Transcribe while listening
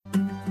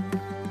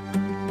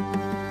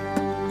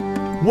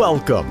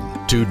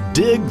Welcome to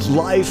Dig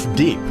Life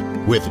Deep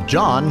with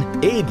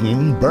John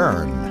Aidan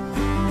Byrne.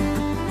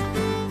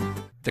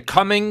 The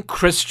coming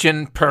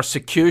Christian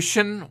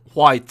persecution,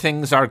 why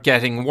things are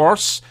getting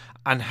worse,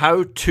 and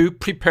how to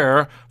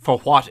prepare for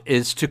what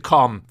is to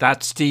come.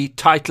 That's the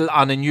title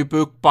on a new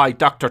book by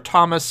Dr.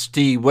 Thomas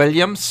D.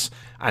 Williams,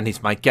 and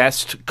he's my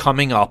guest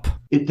coming up.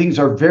 Things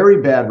are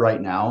very bad right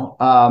now.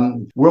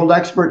 World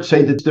experts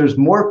say that there's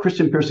more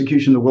Christian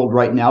persecution in the world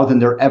right now than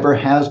there ever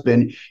has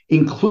been,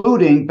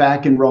 including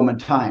back in Roman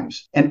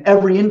times. And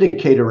every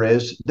indicator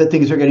is that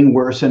things are getting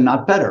worse and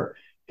not better.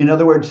 In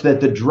other words,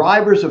 that the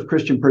drivers of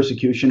Christian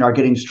persecution are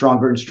getting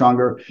stronger and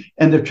stronger,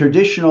 and the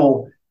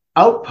traditional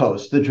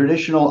outposts, the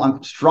traditional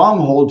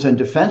strongholds and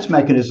defense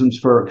mechanisms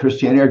for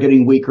Christianity are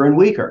getting weaker and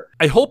weaker.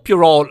 I hope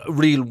you're all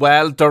real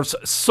well. There's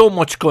so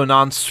much going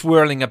on,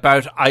 swirling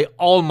about. I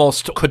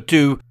almost could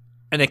do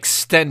an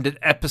extended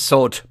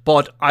episode,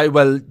 but I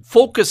will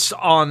focus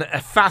on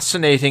a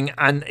fascinating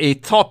and a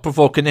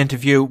thought-provoking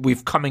interview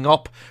we've coming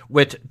up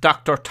with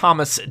Dr.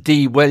 Thomas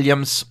D.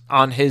 Williams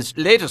on his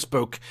latest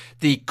book,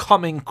 The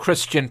Coming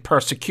Christian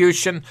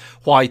Persecution,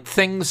 Why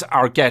Things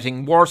Are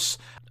Getting Worse,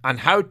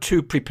 and how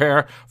to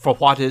prepare for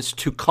what is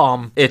to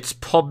come. It's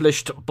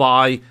published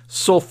by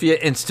Sophia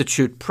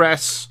Institute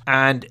Press,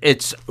 and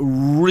it's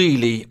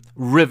really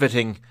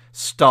riveting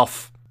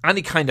stuff.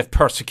 Any kind of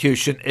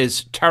persecution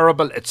is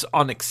terrible. It's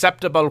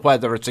unacceptable,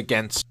 whether it's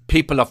against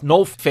people of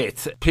no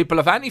faith, people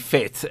of any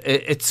faith.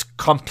 It's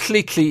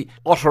completely,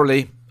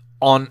 utterly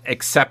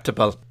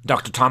unacceptable.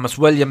 Dr. Thomas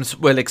Williams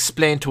will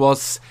explain to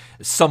us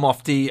some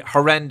of the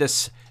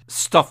horrendous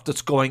stuff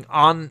that's going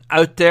on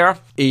out there.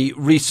 A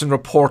recent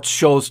report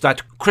shows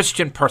that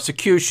Christian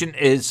persecution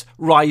is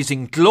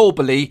rising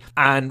globally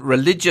and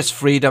religious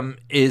freedom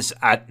is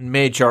at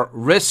major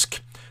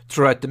risk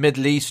throughout the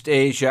Middle East,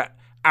 Asia,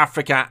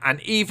 Africa, and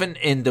even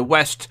in the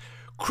West.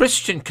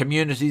 Christian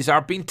communities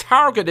are being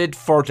targeted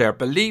for their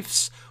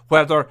beliefs,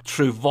 whether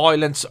through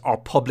violence or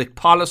public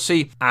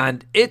policy,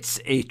 and it's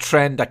a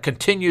trend that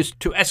continues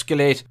to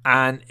escalate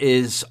and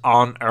is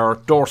on our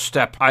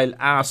doorstep. I'll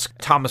ask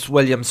Thomas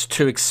Williams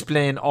to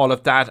explain all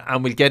of that,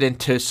 and we'll get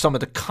into some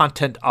of the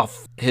content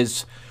of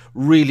his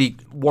really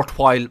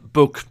worthwhile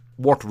book,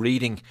 worth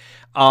reading.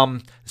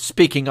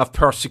 Speaking of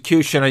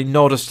persecution, I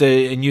noticed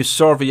a new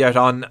survey out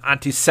on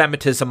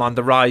anti-Semitism on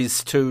the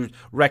rise to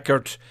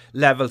record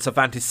levels of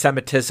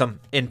anti-Semitism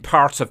in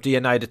parts of the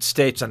United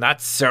States, and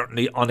that's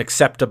certainly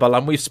unacceptable,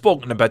 and we've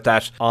spoken about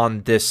that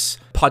on this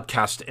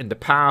podcast in the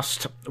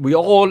past. We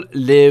all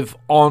live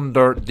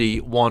under the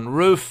one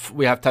roof.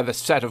 We have to have a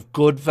set of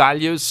good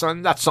values,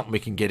 and that's something we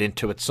can get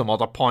into at some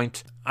other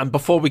point. And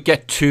before we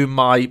get to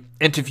my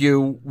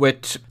interview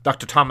with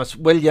Dr. Thomas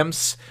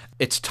Williams,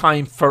 it's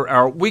time for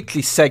our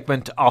weekly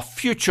segment of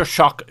Future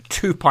Shock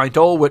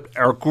 2.0 with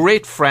our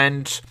great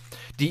friend,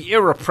 the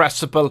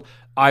irrepressible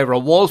Ira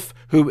Wolfe,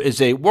 who is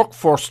a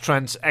workforce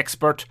trends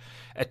expert,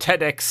 a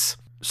TEDx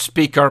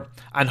speaker,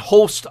 and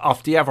host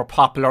of the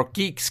ever-popular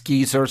Geeks,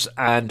 Geezers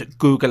and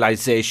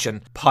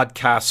Googleization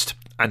podcast.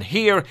 And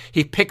here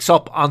he picks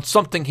up on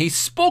something he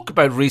spoke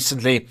about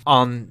recently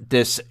on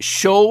this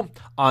show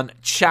on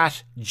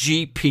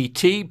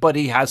ChatGPT, but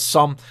he has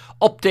some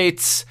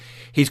updates.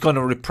 He's going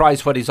to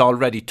reprise what he's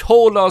already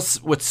told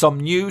us with some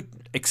new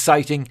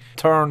exciting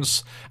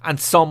turns, and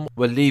some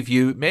will leave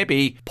you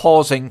maybe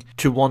pausing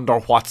to wonder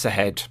what's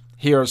ahead.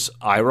 Here's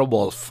Ira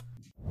Wolfe.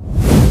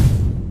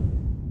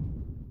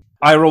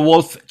 Ira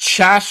Wolfe,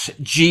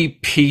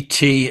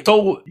 ChatGPT,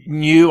 so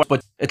new,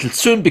 but it'll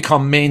soon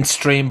become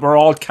mainstream. We're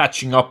all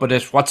catching up with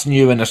it. What's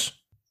new in it?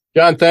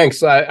 John,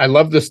 thanks. I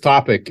love this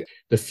topic.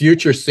 The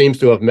future seems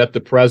to have met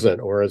the present,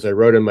 or as I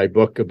wrote in my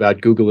book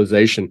about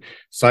Googleization,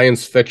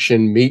 science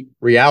fiction meet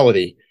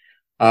reality.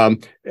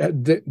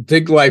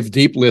 Dig Life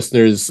Deep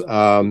listeners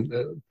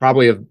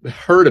probably have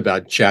heard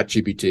about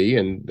ChatGPT,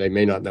 and they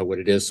may not know what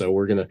it is. So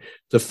we're going to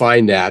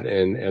define that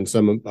and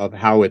some of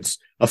how it's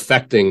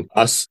affecting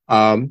us.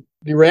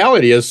 The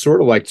reality is sort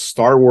of like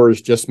Star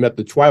Wars just met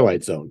the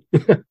Twilight Zone.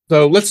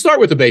 So let's start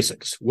with the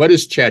basics. What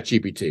is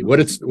ChatGPT? What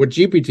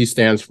GPT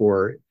stands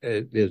for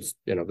is,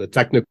 the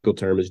technical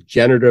term is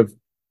generative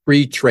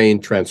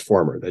pre-trained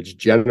transformer. That's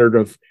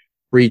generative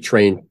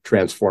pre-trained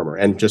transformer.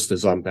 And just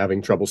as I'm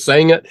having trouble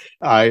saying it,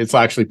 it's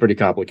actually pretty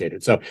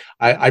complicated. So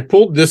I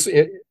pulled this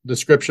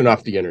description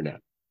off the internet.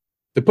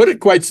 To put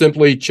it quite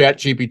simply,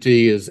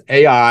 ChatGPT is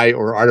AI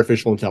or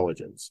artificial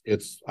intelligence.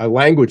 It's a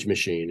language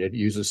machine. It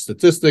uses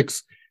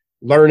statistics,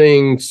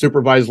 learning,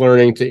 supervised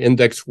learning to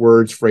index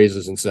words,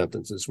 phrases, and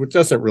sentences, which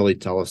doesn't really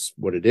tell us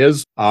what it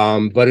is.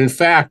 But in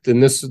fact,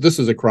 and this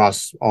is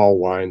across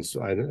all lines,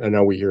 I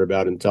know we hear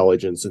about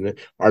intelligence and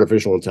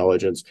artificial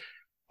intelligence.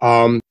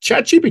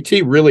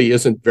 ChatGPT really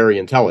isn't very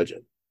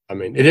intelligent. I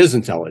mean, it is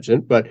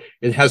intelligent, but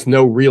it has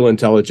no real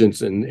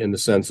intelligence in the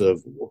sense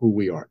of who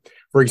we are.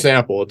 For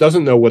example, it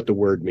doesn't know what the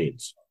word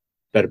means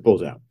that it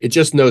pulls out. It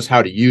just knows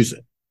how to use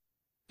it.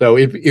 So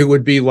it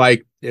would be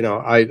like,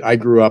 I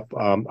grew up,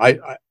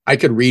 I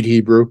could read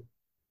Hebrew,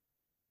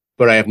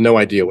 but I have no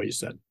idea what you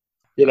said.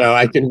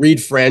 I can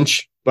read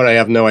French, but I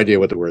have no idea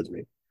what the words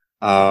mean.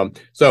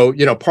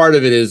 So, part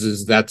of it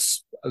is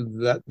that's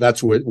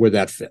where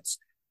that fits.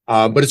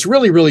 But it's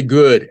really, really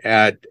good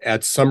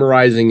at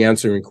summarizing,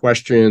 answering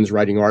questions,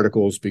 writing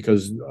articles,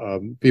 because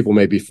people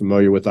may be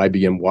familiar with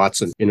IBM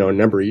Watson, a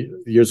number of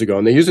years ago,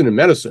 and they use it in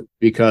medicine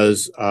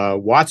because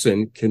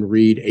Watson can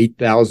read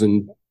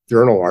 8,000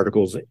 journal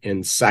articles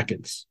in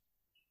seconds.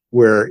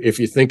 Where if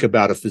you think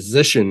about a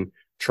physician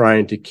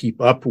trying to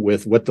keep up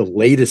with what the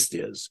latest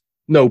is,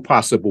 no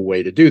possible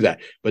way to do that.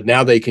 But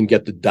now they can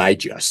get the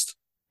digest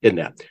in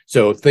that.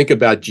 So think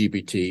about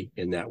GPT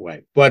in that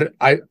way. But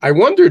I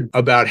wondered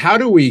about how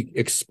do we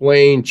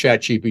explain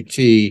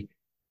ChatGPT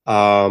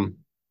to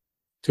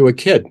a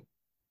kid?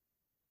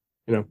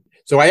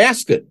 So I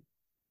asked it,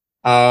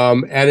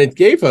 and it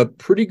gave a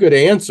pretty good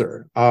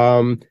answer.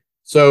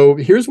 So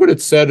here's what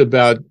it said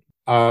about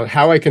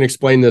how I can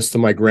explain this to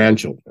my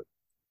grandchildren.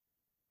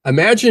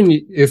 Imagine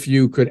if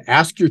you could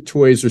ask your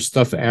toys or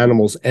stuffed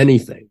animals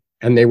anything,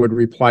 and they would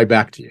reply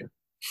back to you.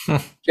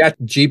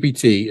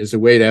 ChatGPT is a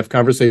way to have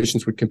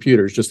conversations with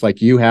computers, just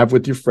like you have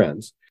with your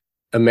friends.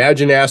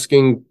 Imagine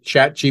asking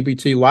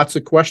ChatGPT lots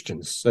of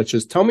questions, such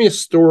as, tell me a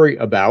story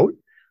about,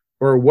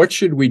 or what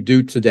should we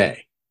do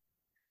today?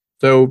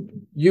 So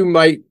you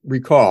might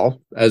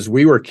recall, as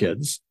we were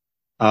kids,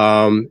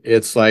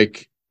 it's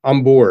like,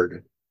 I'm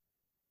bored.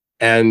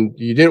 And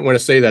you didn't want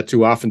to say that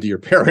too often to your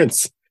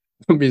parents.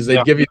 Because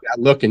they'd give you that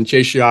look and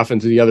chase you off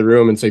into the other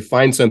room and say,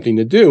 find something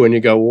to do. And you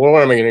go, well,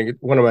 what am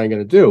I going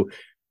to do?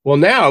 Well,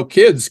 now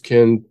kids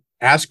can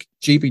ask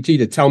GPT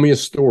to tell me a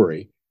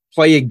story,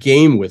 play a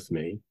game with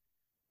me.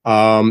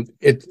 Some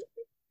of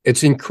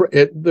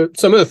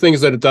the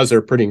things that it does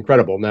are pretty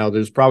incredible. Now,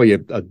 there's probably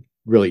a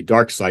really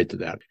dark side to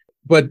that.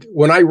 But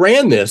when I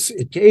ran this,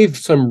 it gave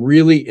some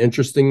really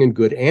interesting and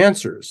good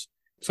answers.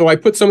 So I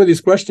put some of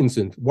these questions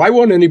in. Why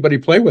won't anybody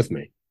play with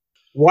me?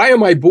 Why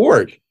am I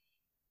bored?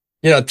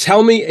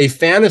 Tell me a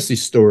fantasy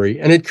story.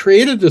 And it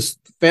created this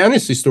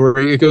fantasy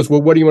story. It goes,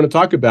 well, what do you want to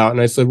talk about?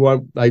 And I said,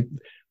 well,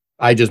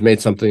 I just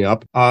made something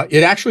up.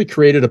 It actually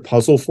created a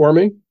puzzle for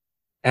me,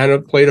 and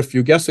it played a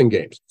few guessing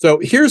games. So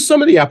here's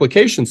some of the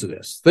applications of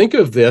this. Think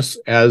of this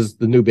as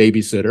the new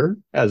babysitter,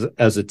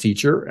 as a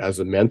teacher, as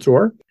a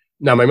mentor.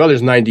 Now, my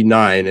mother's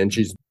 99,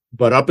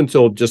 but up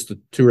until just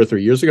 2 or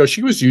 3 years ago,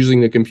 she was using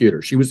the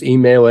computer. She was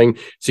emailing.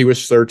 She was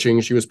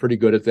searching. She was pretty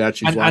good at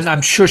that. And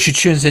I'm sure she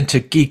tunes into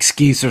Geeks,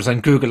 Geezers,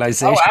 and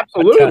Googleization. Oh,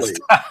 absolutely.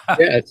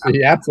 Yeah,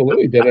 she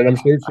absolutely did. And I'm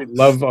sure she'd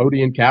love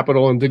Odeon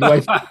Capital and Dig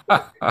Life.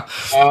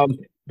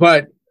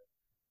 But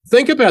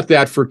think about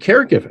that for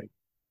caregiving,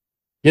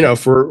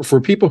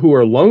 for people who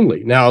are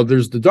lonely. Now,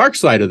 there's the dark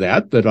side of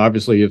that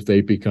obviously if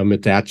they become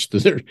attached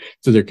to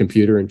their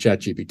computer and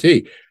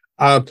ChatGPT.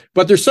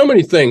 But there's so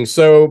many things.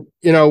 So,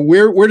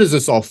 where does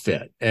this all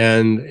fit?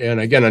 And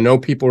again, I know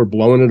people are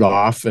blowing it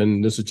off,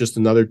 and this is just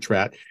another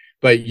chat.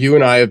 But you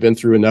and I have been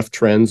through enough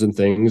trends and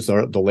things.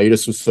 The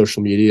latest was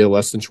social media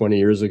less than 20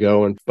 years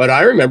ago. But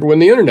I remember when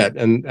the internet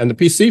and the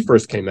PC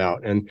first came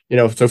out. And,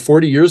 so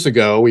 40 years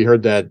ago, we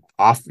heard that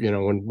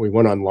when we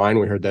went online,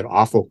 we heard that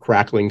awful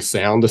crackling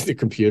sound of the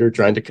computer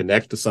trying to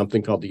connect to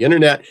something called the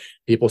internet.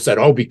 People said,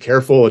 oh, be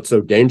careful. It's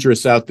so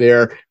dangerous out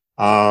there.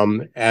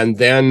 And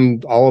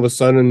then all of a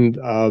sudden,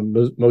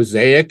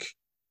 Mosaic,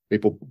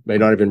 people may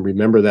not even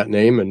remember that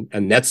name, and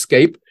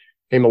Netscape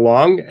came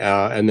along,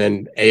 and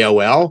then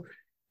AOL,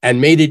 and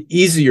made it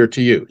easier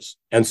to use.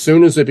 And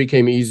soon as it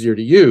became easier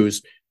to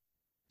use,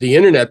 the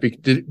internet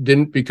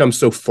didn't become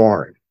so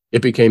foreign.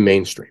 It became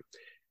mainstream.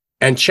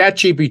 And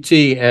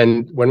ChatGPT,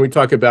 and when we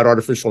talk about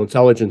artificial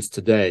intelligence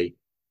today,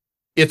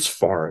 it's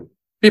foreign.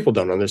 People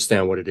don't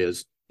understand what it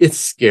is. It's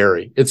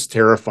scary. It's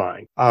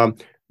terrifying.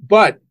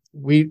 But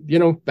we,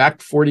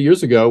 back 40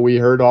 years ago, we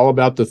heard all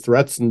about the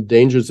threats and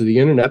dangers of the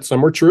internet.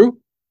 Some were true,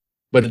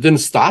 but it didn't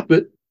stop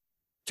it.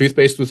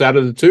 Toothpaste was out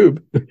of the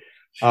tube.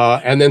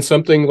 And then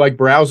something like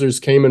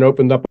browsers came and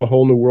opened up a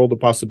whole new world of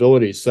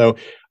possibilities. So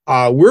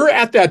we're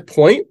at that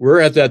point.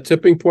 We're at that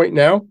tipping point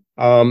now.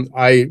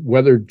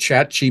 Whether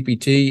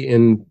ChatGPT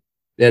in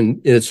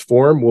its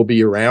form will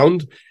be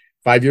around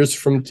 5 years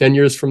from 10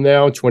 years from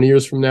now, 20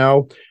 years from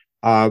now,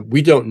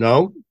 we don't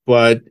know.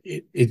 But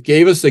it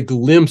gave us a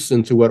glimpse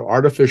into what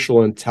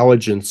artificial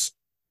intelligence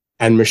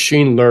and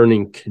machine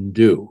learning can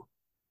do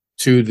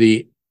to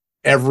the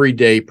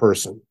everyday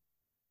person.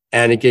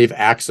 And it gave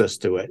access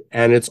to it.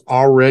 And it's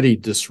already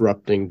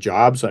disrupting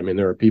jobs. I mean,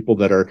 there are people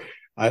that are,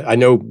 I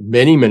know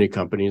many, many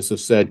companies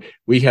have said,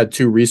 we had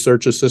 2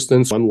 research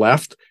assistants, 1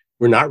 left.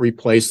 We're not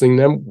replacing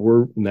them.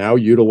 We're now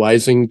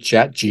utilizing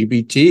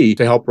ChatGPT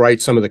to help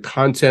write some of the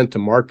content, to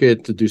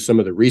market, to do some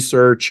of the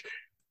research.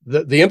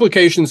 The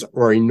implications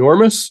are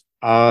enormous.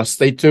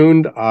 Stay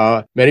tuned.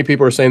 Many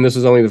people are saying this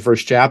is only the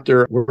first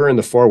chapter. We're in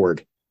the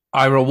forward.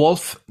 Ira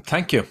Wolf,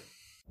 thank you.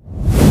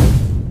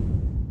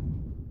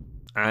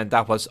 And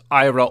that was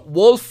Ira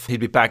Wolf. He'll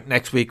be back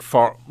next week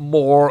for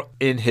more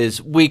in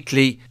his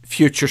weekly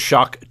Future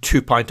Shock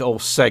 2.0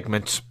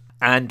 segment.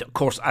 And of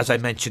course, as I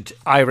mentioned,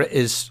 Ira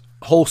is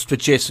host with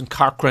Jason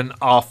Cochran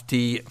of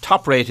the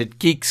top-rated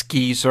Geeks,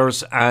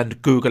 Geezers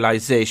and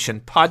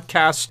Googleization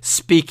podcast,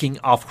 speaking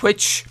of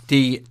which,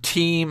 the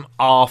team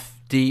of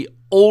the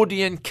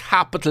Odeon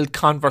Capital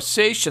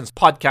Conversations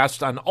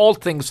podcast on all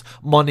things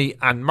money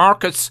and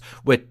markets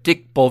with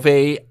Dick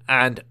Bovey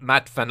and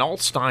Matt Van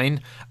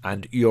Alstyne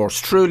and yours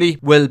truly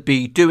will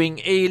be doing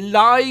a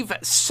live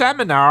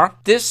seminar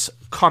this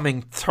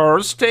coming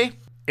Thursday,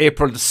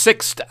 April the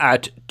 6th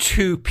at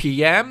 2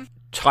 p.m.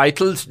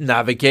 titled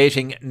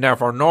Navigating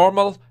Never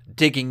Normal,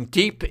 Digging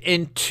Deep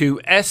into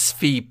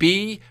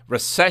SVB,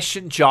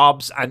 Recession,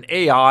 Jobs and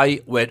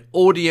AI with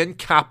Odeon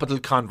Capital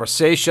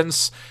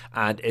Conversations,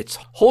 and it's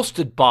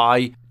hosted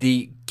by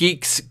the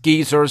Geeks,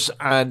 Geezers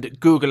and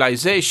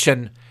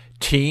Googleization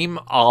team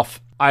of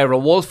Ira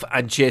Wolf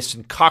and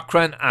Jason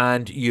Cochran,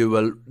 and you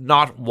will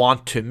not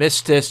want to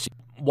miss this.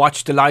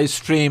 Watch the live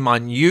stream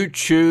on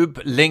YouTube,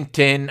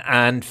 LinkedIn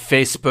and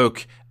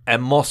Facebook, a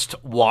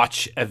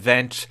must-watch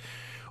event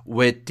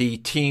with the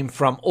team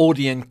from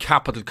Odeon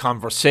Capital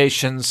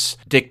Conversations.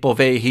 Dick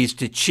Bovey, he's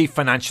the Chief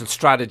Financial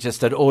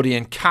Strategist at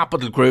Odeon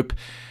Capital Group,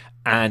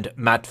 and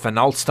Matt Van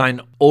Alstyne,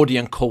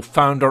 Odeon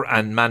co-founder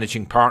and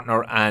managing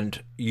partner,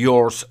 and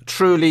yours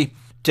truly.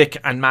 Dick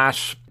and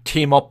Matt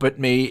team up with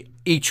me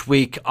each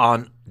week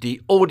on the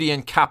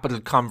Odeon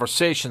Capital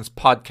Conversations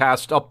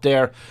podcast up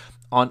there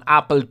on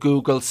Apple,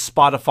 Google,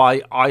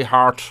 Spotify,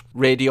 iHeart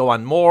Radio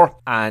and more,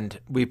 and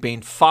we've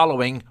been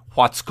following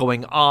what's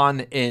going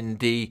on in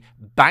the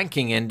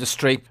banking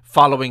industry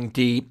following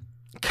the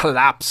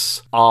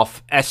collapse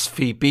of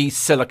SVB,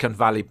 Silicon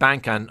Valley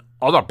Bank and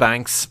other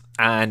banks,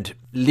 and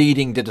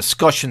leading the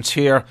discussions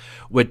here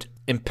with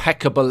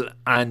impeccable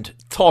and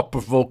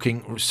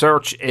thought-provoking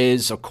research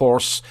is, of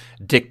course,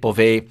 Dick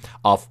Bovey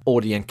of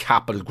Odeon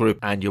Capital Group,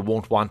 and you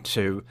won't want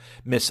to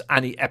miss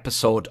any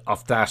episode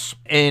of that.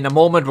 In a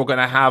moment, we're going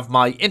to have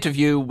my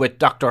interview with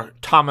Dr.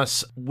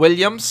 Thomas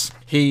Williams.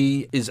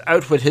 He is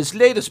out with his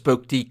latest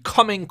book, The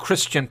Coming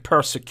Christian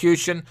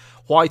Persecution,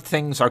 Why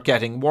Things Are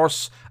Getting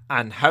Worse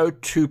and How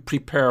to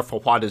Prepare for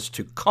What Is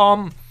to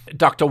Come.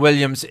 Dr.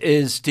 Williams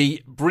is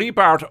the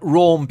Briebert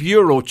Rome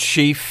Bureau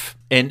Chief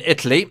in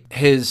Italy.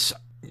 His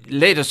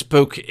latest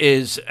book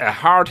is a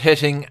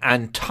hard-hitting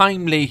and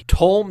timely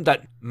tome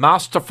that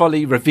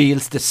masterfully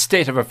reveals the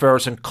state of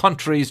affairs in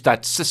countries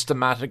that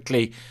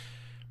systematically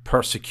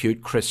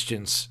persecute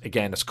Christians.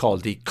 Again, it's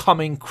called The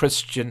Coming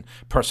Christian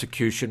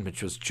Persecution,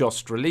 which was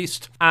just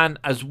released. And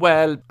as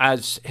well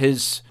as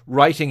his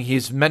writing, he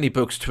has many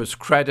books to his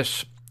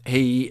credit.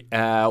 He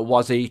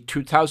was a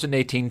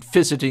 2018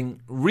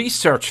 visiting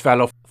research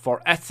fellow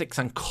for ethics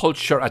and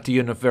culture at the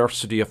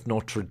University of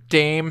Notre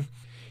Dame.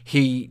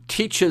 He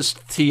teaches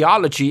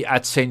theology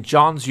at St.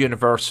 John's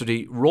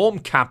University, Rome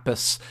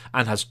campus,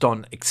 and has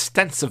done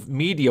extensive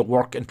media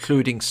work,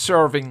 including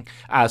serving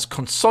as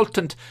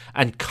consultant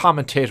and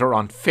commentator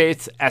on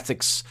faith,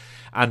 ethics,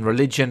 and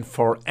religion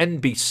for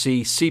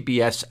NBC,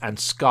 CBS, and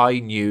Sky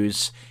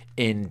News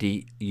in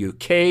the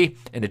UK.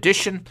 In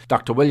addition,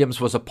 Dr.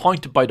 Williams was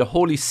appointed by the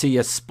Holy See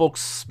as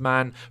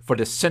spokesman for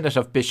the Synod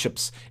of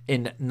Bishops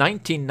in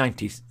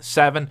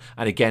 1997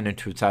 and again in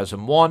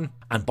 2001.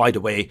 And by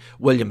the way,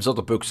 Williams'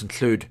 other books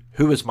include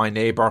Who is My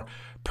Neighbour?,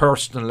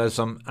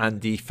 Personalism and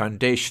the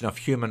Foundation of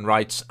Human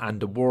Rights and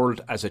the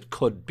World as It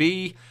Could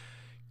Be,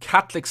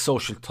 Catholic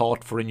Social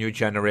Thought for a New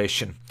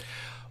Generation.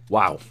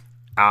 Wow.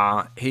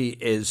 He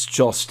is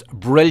just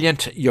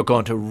brilliant. You're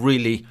going to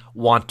really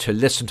want to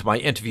listen to my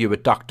interview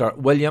with Dr.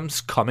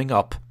 Williams coming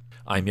up.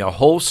 I'm your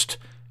host,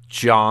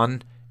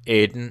 John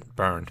Aidan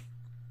Byrne.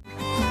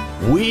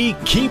 We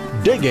keep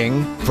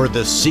digging for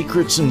the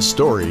secrets and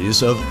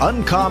stories of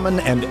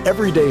uncommon and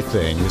everyday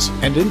things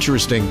and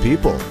interesting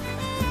people.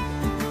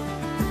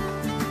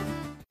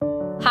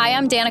 Hi,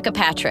 I'm Danica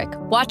Patrick.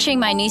 Watching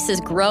my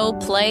nieces grow,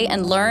 play,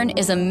 and learn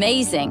is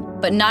amazing,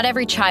 but not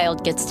every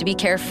child gets to be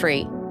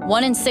carefree.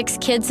 1 in 6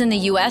 kids in the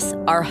U.S.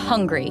 are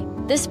hungry.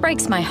 This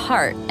breaks my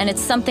heart, and it's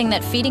something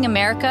that Feeding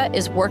America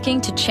is working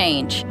to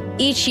change.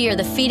 Each year,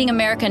 the Feeding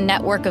America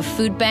network of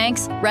food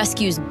banks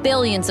rescues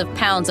billions of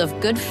pounds of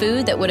good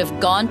food that would have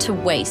gone to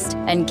waste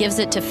and gives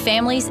it to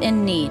families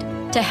in need.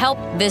 To help,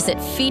 visit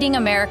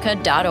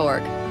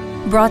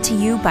feedingamerica.org. Brought to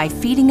you by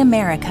Feeding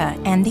America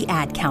and the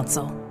Ad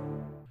Council.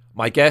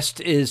 My guest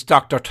is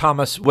Dr.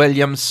 Thomas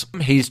Williams.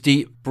 He's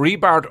the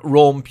Briebert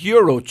Rome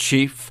Bureau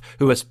Chief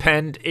who has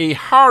penned a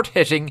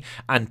hard-hitting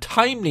and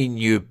timely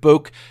new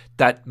book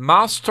that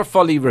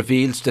masterfully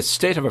reveals the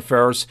state of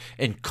affairs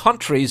in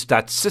countries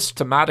that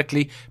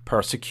systematically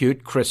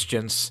persecute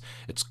Christians.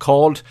 It's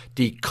called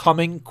The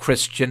Coming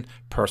Christian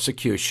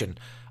Persecution.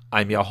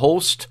 I'm your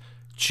host,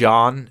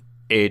 John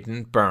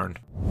Aidan Byrne.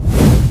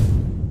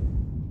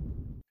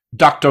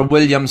 Dr.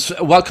 Williams,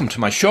 welcome to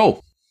my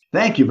show.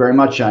 Thank you very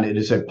much, John. It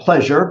is a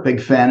pleasure. Big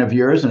fan of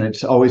yours, and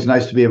it's always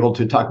nice to be able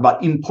to talk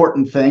about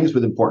important things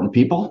with important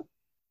people.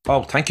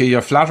 Oh, thank you.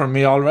 You're flattering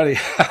me already.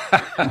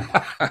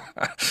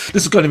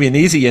 This is going to be an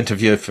easy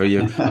interview for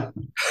you.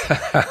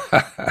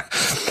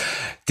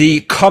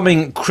 The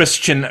Coming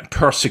Christian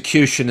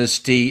Persecution is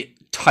the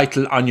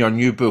title on your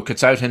new book.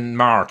 It's out in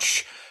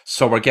March.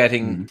 So we're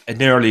getting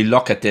an early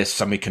look at this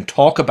and we can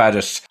talk about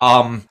it.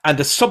 And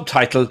the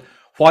subtitle,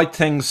 Why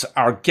Things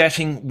Are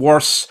Getting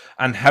Worse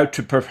and How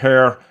to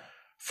Prepare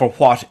for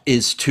What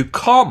Is to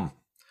Come.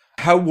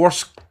 How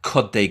worse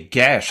could they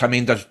get? I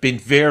mean, there's been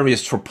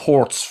various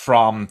reports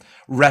from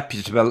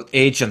reputable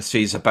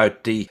agencies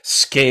about the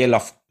scale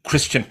of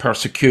Christian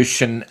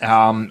persecution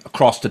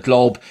across the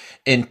globe.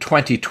 In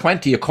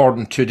 2020,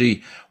 according to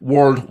the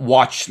World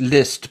Watch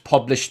list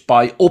published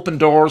by Open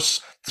Doors,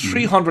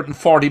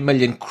 340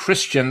 million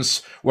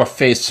Christians were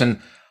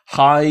facing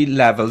high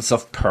levels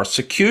of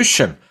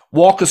persecution.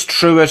 Walk us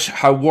through it.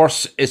 How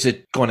worse is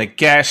it going to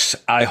get?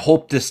 I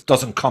hope this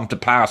doesn't come to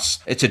pass.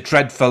 It's a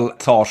dreadful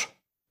thought.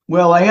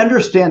 Well, I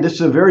understand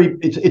this is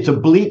it's a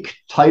bleak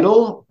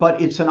title,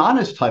 but it's an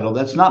honest title.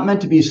 That's not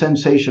meant to be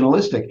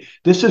sensationalistic.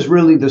 This is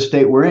really the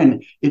state we're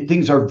in.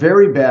 Things are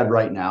very bad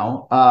right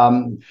now.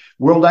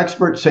 World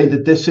experts say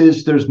that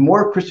there's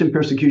more Christian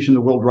persecution in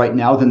the world right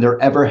now than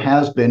there ever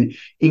has been,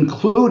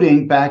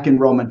 including back in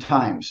Roman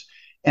times.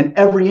 And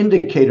every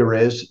indicator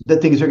is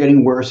that things are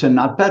getting worse and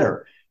not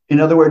better. In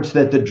other words,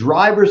 that the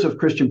drivers of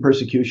Christian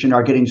persecution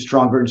are getting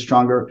stronger and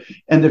stronger,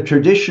 and the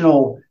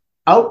traditional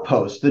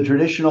outposts, the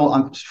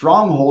traditional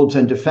strongholds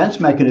and defense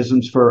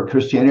mechanisms for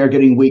Christianity are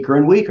getting weaker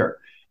and weaker.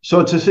 So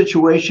it's a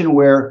situation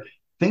where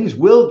things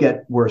will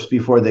get worse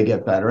before they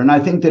get better. And I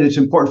think that it's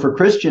important for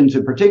Christians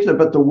in particular,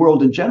 but the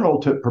world in general,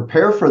 to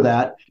prepare for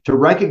that, to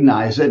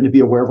recognize it, and to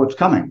be aware of what's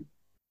coming.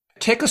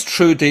 Take us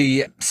through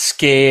the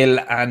scale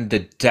and the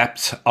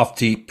depth of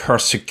the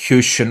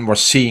persecution we're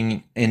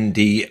seeing in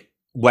the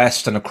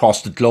West and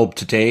across the globe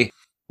today.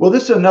 Well,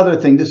 this is another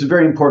thing. This is a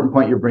very important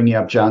point you're bringing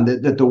up, John,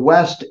 that the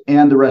West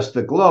and the rest of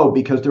the globe,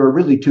 because there are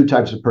really two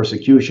types of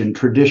persecution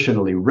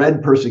traditionally.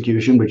 Red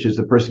persecution, which is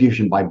the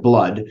persecution by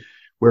blood,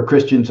 where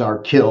Christians are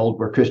killed,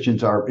 where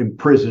Christians are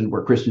imprisoned,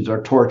 where Christians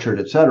are tortured,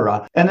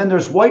 etc. And then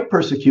there's white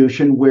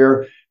persecution,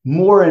 where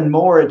more and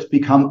more it's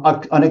become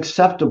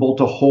unacceptable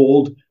to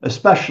hold,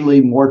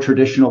 especially more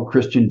traditional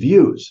Christian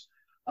views.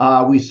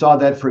 We saw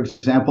that, for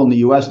example, in the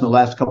U.S. in the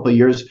last couple of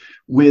years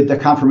with the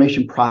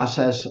confirmation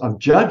process of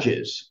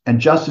judges and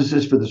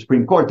justices for the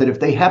Supreme Court, that if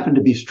they happen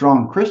to be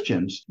strong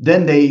Christians,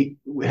 then they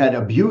had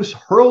abuse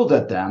hurled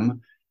at them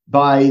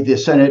by the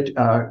Senate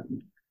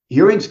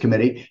Hearings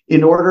Committee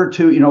in order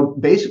to,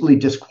 basically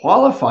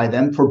disqualify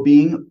them for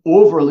being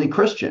overly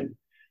Christian.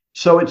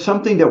 So it's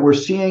something that we're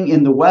seeing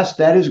in the West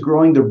that is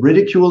growing. The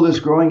ridicule is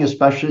growing,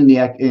 especially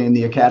in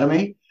the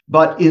academy,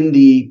 but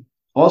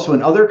also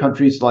in other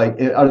countries, like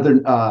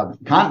other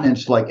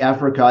continents like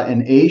Africa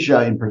and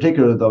Asia, in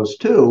particular, those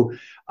two,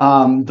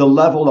 the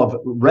level of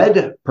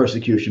red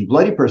persecution,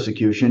 bloody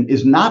persecution,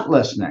 is not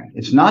lessening.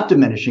 It's not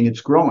diminishing.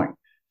 It's growing,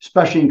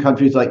 especially in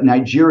countries like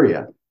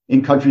Nigeria,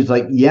 in countries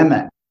like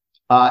Yemen,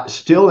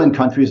 still in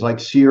countries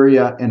like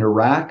Syria and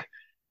Iraq.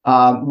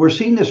 We're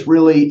seeing this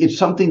it's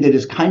something that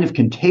is kind of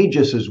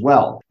contagious as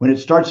well. When it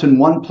starts in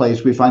one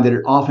place, we find that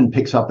it often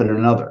picks up in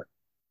another.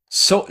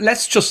 So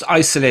let's just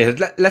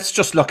isolate it. Let's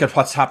just look at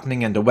what's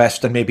happening in the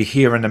West and maybe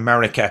here in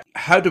America.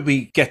 How did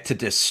we get to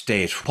this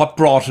state? What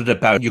brought it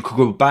about? You could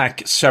go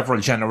back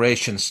several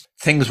generations.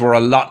 Things were a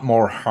lot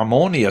more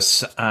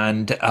harmonious,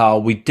 and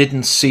we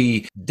didn't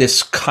see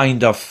this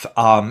kind of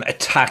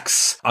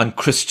attacks on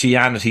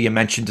Christianity. You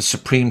mentioned the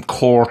Supreme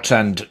Court,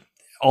 and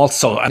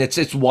also, and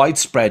it's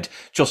widespread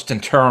just in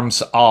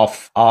terms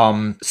of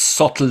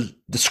subtle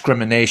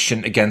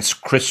discrimination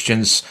against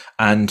Christians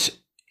and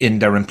in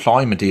their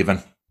employment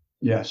even.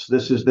 Yes,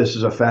 this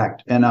is a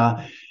fact, and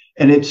I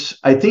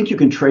think you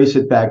can trace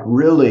it back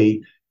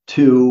really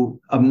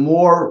to a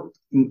more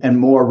and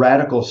more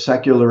radical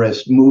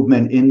secularist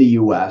movement in the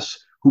U.S.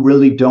 who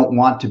really don't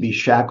want to be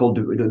shackled.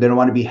 They don't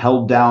want to be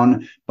held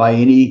down by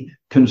any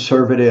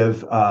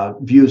conservative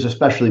views,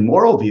 especially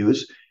moral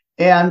views.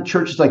 And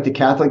churches like the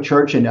Catholic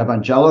Church and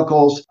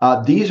evangelicals,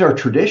 these are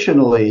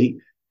traditionally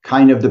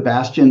kind of the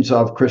bastions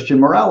of Christian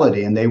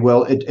morality, and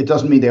it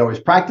doesn't mean they always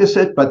practice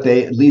it, but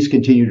they at least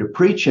continue to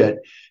preach it.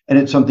 And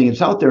it's something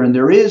that's out there. And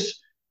there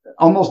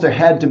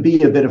had to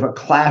be a bit of a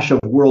clash of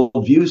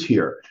worldviews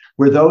here,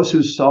 where those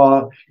who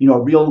saw,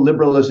 real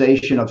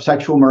liberalization of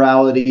sexual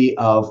morality,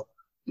 of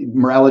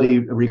morality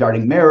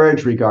regarding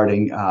marriage,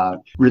 regarding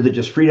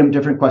religious freedom,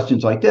 different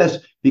questions like this,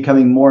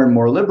 becoming more and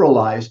more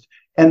liberalized.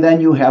 And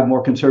then you have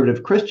more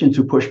conservative Christians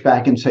who push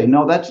back and say,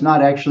 no, that's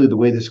not actually the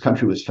way this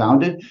country was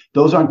founded.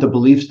 Those aren't the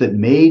beliefs that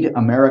made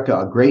America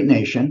a great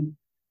nation.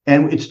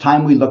 And it's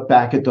time we look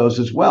back at those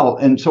as well.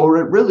 And so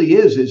what it really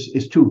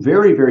is two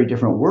very, very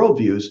different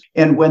worldviews.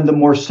 And when the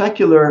more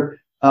secular,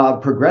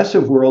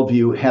 progressive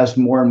worldview has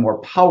more and more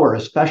power,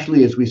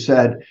 especially, as we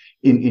said,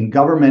 in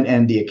government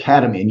and the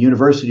academy and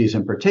universities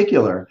in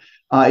particular,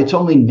 it's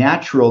only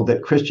natural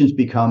that Christians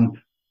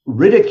become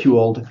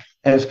ridiculed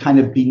as kind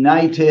of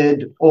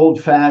benighted,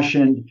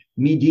 old-fashioned,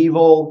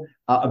 medieval,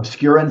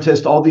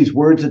 obscurantist, all these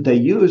words that they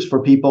use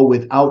for people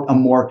without a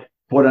more,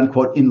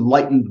 quote-unquote,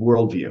 enlightened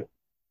worldview.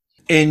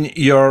 In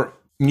your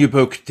new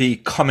book, The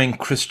Coming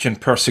Christian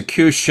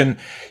Persecution,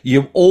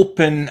 you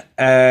open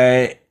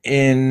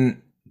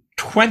in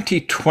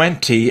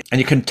 2020,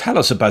 and you can tell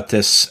us about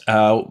this,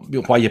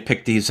 why you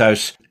picked these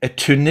out. A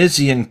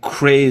Tunisian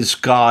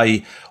crazed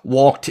guy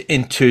walked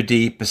into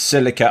the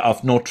Basilica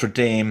of Notre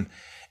Dame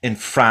in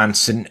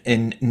France,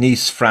 in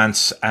Nice,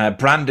 France,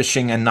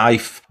 brandishing a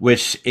knife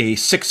with a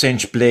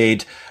 6-inch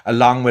blade,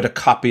 along with a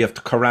copy of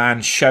the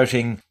Quran,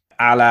 shouting,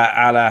 Allah,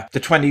 Allah. The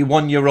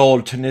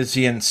 21-year-old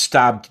Tunisian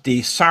stabbed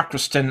the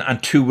sacristan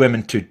and 2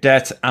 women to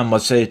death and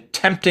was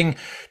attempting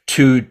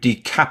to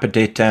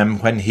decapitate them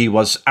when he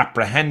was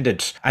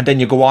apprehended. And then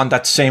you go on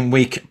that same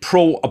week,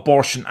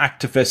 pro-abortion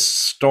activists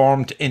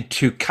stormed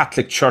into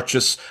Catholic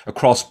churches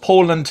across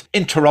Poland,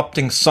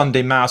 interrupting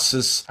Sunday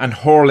masses and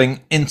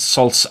hurling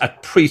insults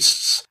at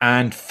priests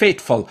and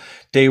faithful.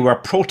 They were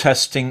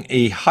protesting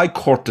a High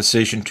Court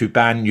decision to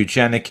ban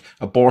eugenic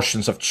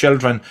abortions of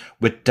children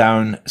with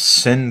Down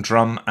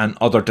syndrome and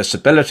other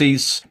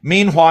disabilities.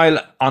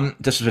 Meanwhile,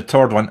 this is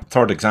the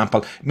third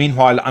example.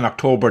 Meanwhile, on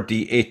October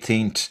the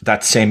 18th,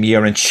 that same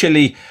year in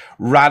Chile,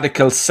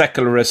 radical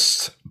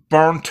secularists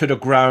burned to the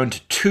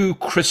ground 2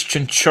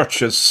 Christian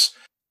churches.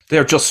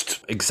 They're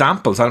just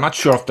examples. I'm not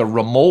sure if they're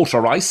remote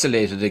or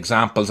isolated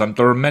examples, and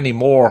there are many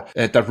more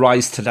that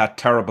rise to that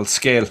terrible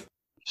scale.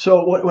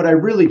 So what I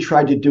really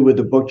tried to do with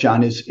the book,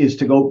 John, is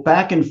to go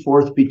back and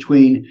forth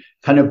between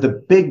kind of the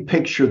big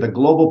picture, the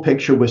global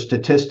picture with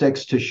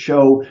statistics to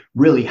show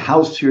really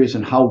how serious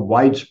and how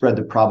widespread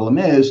the problem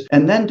is,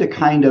 and then to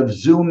kind of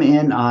zoom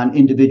in on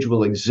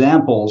individual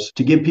examples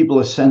to give people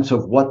a sense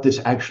of what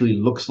this actually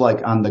looks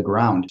like on the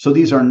ground. So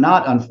these are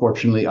not,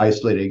 unfortunately,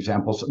 isolated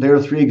examples. There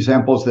are 3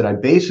 examples that I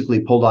basically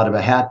pulled out of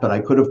a hat, but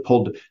I could have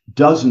pulled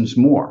dozens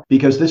more,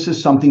 because this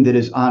is something that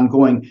is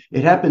ongoing.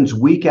 It happens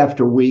week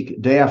after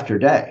week, day after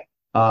day.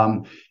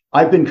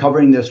 I've been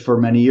covering this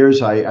for many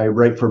years. I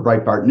write for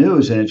Breitbart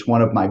News, and it's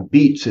one of my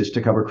beats is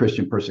to cover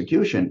Christian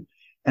persecution.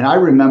 And I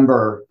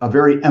remember a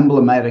very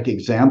emblematic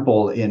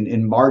example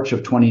in March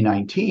of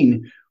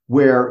 2019,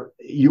 where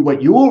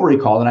what you will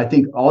recall, and I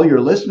think all your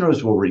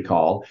listeners will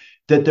recall,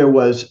 that there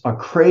was a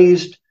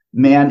crazed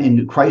man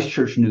in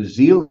Christchurch, New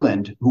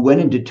Zealand, who went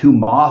into 2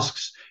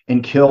 mosques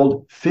and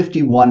killed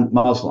 51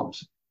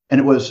 Muslims. And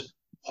it was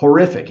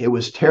horrific. It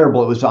was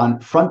terrible. It was on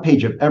front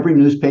page of every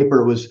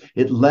newspaper.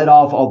 It led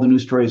off all the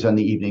news stories on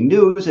the evening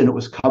news, and it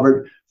was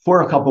covered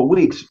for a couple of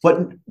weeks.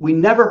 What we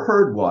never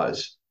heard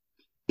was,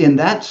 in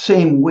that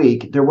same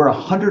week, there were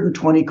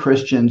 120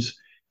 Christians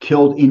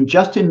killed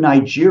just in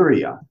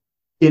Nigeria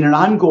in an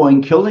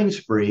ongoing killing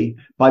spree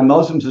by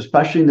Muslims,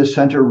 especially in the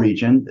center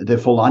region, the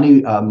Fulani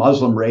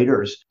Muslim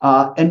raiders.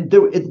 And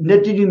it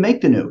didn't even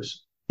make the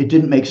news. It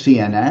didn't make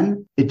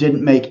CNN. It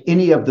didn't make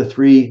any of the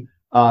 3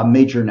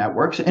 major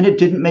networks, and it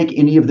didn't make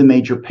any of the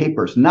major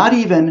papers, not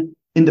even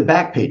in the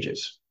back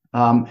pages.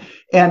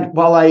 And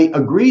while I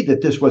agree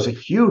that this was a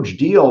huge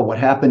deal, what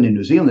happened in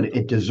New Zealand,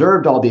 it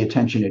deserved all the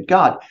attention it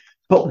got.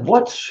 But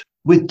what's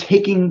with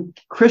taking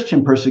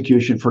Christian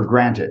persecution for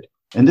granted?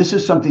 And this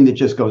is something that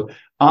just goes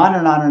on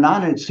and on and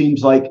on. And it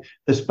seems like,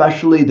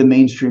 especially the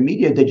mainstream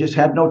media, they just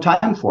have no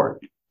time for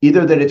it.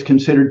 Either that it's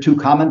considered too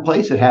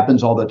commonplace, it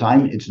happens all the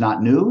time, it's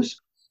not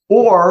news,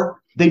 or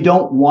they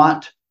don't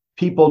want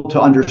people to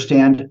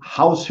understand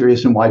how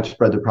serious and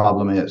widespread the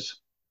problem is.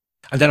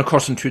 And then, of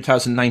course, in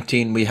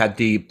 2019, we had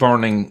the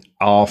burning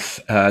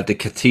of the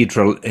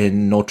cathedral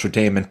in Notre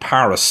Dame in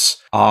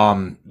Paris.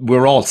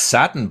 We're all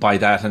saddened by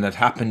that, and it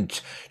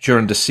happened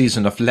during the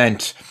season of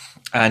Lent.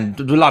 And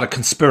there were a lot of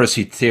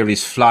conspiracy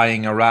theories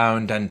flying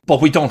around,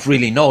 but we don't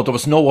really know. There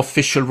was no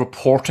official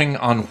reporting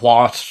on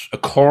what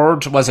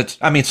occurred. Was it?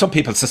 I mean, some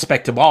people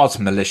suspect it was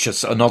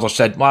malicious, and others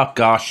said, well,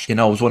 gosh, it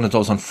was one of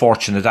those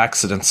unfortunate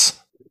accidents.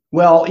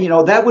 Well,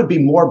 that would be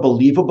more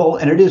believable,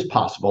 and it is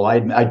possible.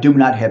 I do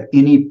not have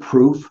any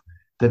proof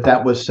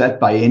that was set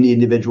by any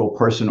individual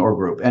person or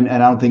group, and I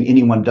don't think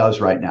anyone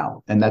does right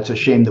now, and that's a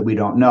shame that we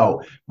don't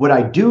know. What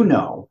I do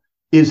know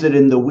is that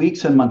in the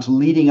weeks and months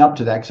leading up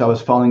to that, because I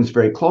was following this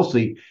very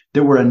closely,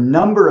 there were a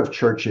number of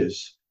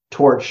churches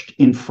torched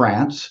in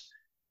France,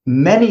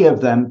 many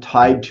of them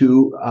tied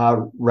to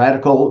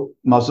radical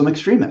Muslim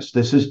extremists.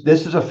 This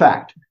is a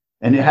fact,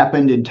 and it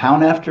happened in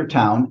town after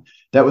town.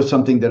 That was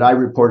something that I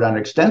reported on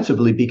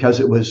extensively because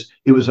it was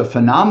a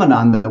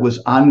phenomenon that was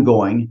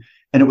ongoing,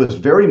 and it was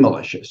very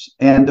malicious.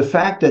 And the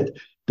fact that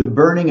the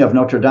burning of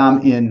Notre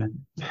Dame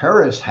in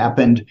Paris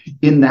happened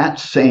in that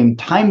same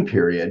time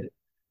period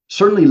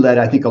certainly led,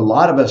 I think, a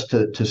lot of us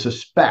to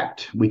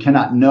suspect, we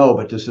cannot know,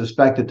 but to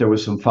suspect that there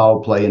was some foul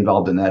play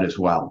involved in that as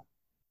well.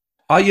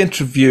 I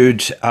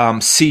interviewed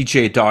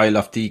C.J. Doyle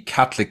of the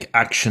Catholic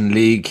Action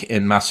League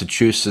in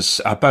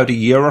Massachusetts about a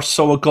year or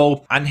so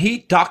ago, and he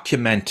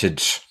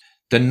documented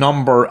the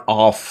number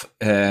of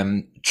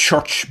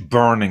church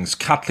burnings,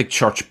 Catholic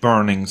church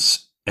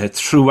burnings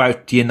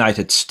throughout the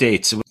United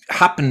States. It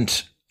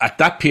happened at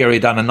that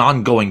period on an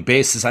ongoing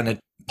basis, and it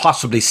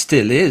possibly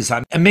still is.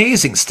 And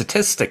amazing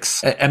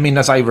statistics. I mean,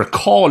 as I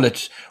recall,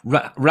 it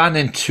ran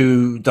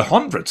into the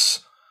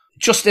hundreds.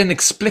 Just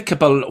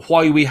inexplicable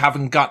why we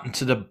haven't gotten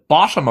to the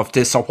bottom of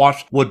this, or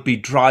what would be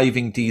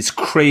driving these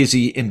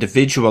crazy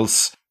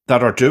individuals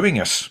that are doing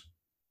it.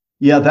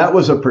 Yeah, that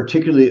was a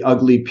particularly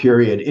ugly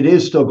period. It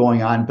is still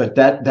going on, but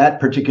that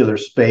particular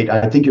spate,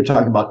 I think you're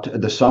talking about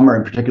the summer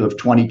in particular of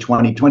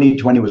 2020.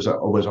 2020 was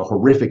a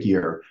horrific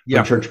year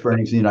for church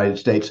burnings in the United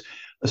States.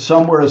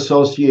 Some were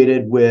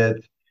associated with,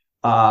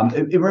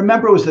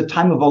 remember, it was the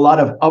time of a lot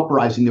of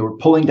uprising. They were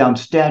pulling down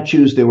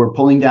statues. They were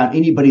pulling down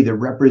anybody that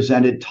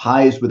represented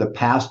ties with a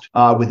past,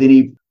 with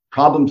any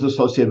problems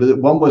associated with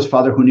it. One was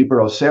Father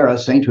Junipero Serra,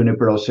 Saint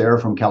Junipero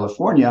Serra from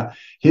California.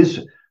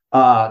 His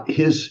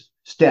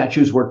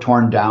statues were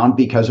torn down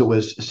because it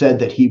was said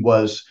that he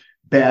was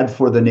bad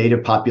for the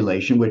native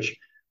population, which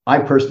I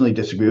personally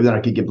disagree with, and I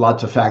could give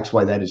lots of facts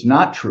why that is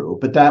not true.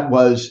 But that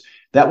was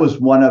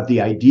one of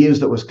the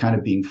ideas that was kind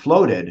of being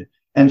floated.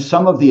 And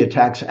some of the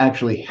attacks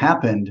actually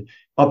happened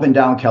up and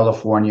down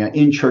California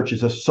in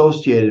churches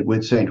associated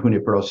with St.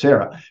 Junipero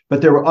Serra.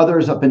 But there were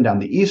others up and down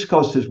the East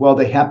Coast as well.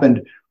 They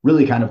happened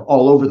really kind of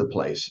all over the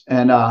place.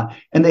 And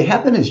they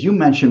happened, as you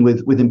mentioned,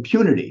 with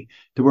impunity.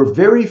 There were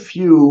very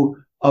few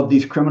of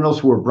these criminals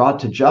who were brought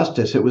to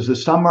justice. It was the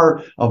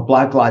summer of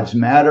Black Lives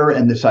Matter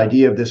and this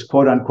idea of this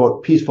quote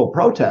unquote peaceful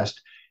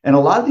protest. And a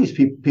lot of these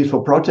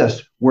peaceful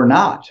protests were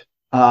not.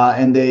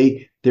 And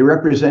they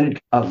represented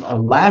a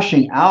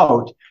lashing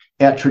out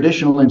at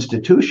traditional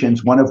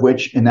institutions, one of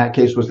which in that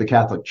case was the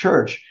Catholic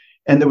Church.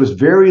 And there was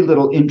very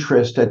little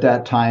interest at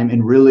that time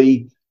in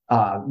really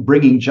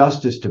bringing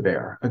justice to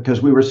bear,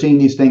 because we were seeing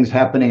these things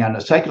happening on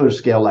a secular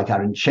scale, like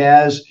out in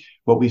Chaz,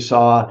 what we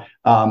saw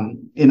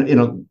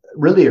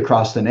really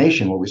across the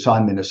nation, what we saw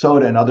in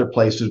Minnesota and other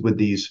places with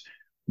these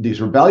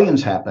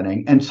rebellions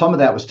happening. And some of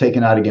that was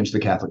taken out against the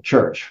Catholic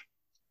Church.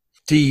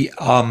 The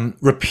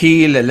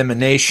repeal,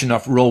 elimination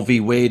of Roe v.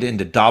 Wade in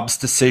the Dobbs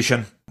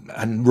decision,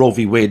 and Roe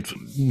v. Wade,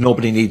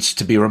 nobody needs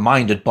to be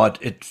reminded, but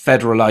it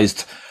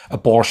federalized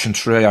abortion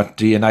throughout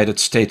the United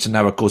States, and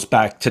now it goes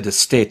back to the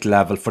state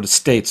level for the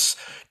states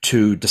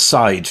to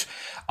decide.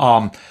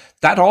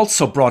 That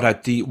also brought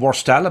out the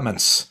worst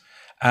elements,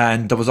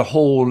 and there was a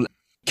whole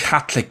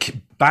Catholic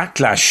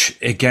backlash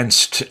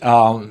against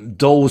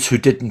those who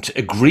didn't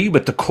agree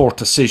with the court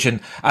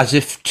decision, as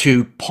if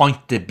to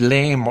point the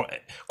blame,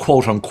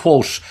 quote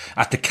unquote,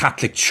 at the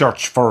Catholic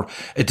Church for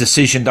a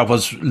decision that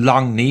was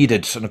long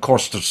needed. And of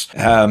course,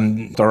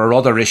 there are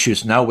other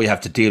issues now we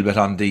have to deal with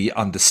on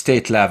the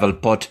state level,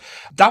 but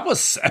that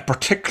was a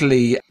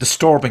particularly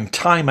disturbing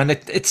time, and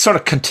it sort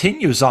of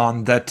continues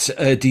on that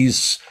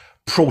these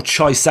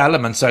pro-choice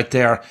elements out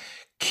there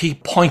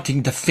keep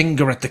pointing the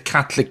finger at the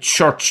Catholic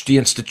Church, the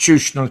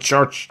institutional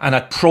church, and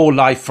at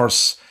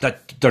pro-lifers,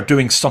 that they're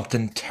doing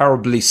something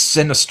terribly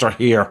sinister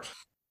here.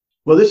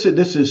 Well, this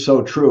is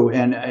so true.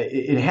 And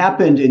it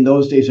happened in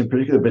those days in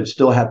particular, but it's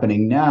still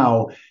happening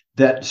now,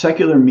 that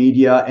secular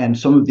media and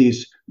some of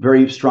these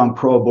very strong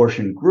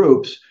pro-abortion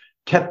groups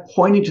kept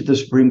pointing to the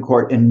Supreme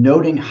Court and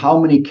noting how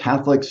many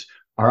Catholics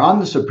are on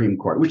the Supreme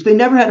Court, which they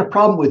never had a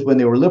problem with when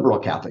they were liberal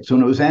Catholics.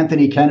 When it was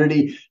Anthony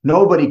Kennedy,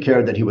 nobody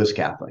cared that he was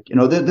Catholic.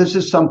 This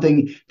is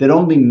something that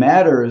only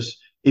matters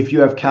if you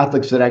have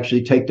Catholics that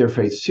actually take their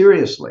faith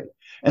seriously.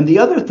 And the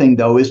other thing,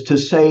 though, is to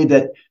say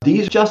that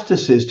these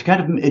justices,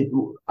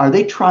 are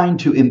they trying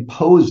to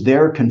impose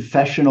their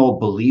confessional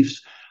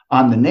beliefs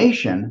on the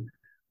nation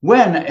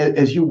when,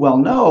 as you well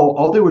know,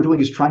 all they were doing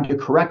is trying to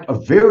correct a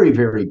very,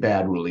 very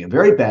bad ruling, a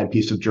very bad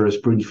piece of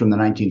jurisprudence from the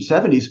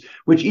 1970s,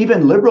 which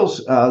even liberals,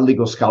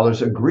 legal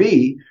scholars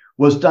agree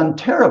was done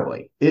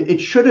terribly. It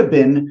should have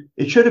been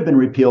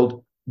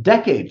repealed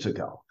decades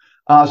ago.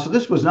 So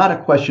this was not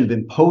a question of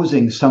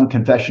imposing some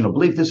confessional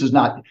belief. This is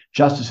not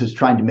justices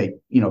trying to make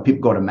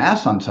people go to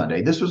mass on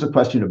Sunday. This was a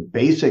question of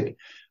basic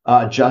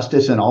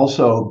justice and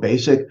also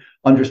basic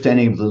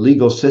understanding of the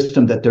legal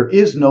system, that there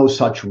is no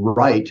such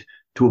right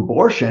to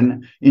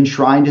abortion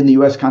enshrined in the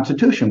U.S.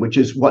 Constitution, which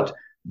is what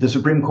the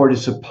Supreme Court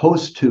is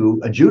supposed to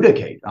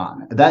adjudicate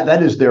on.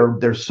 That is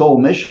their sole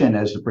mission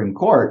as Supreme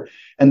Court.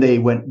 And they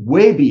went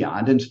way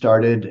beyond and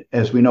started,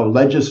 as we know,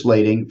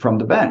 legislating from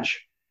the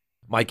bench.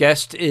 My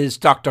guest is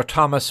Dr.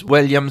 Thomas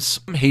Williams.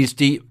 He's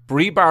the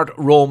Briebert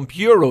Rome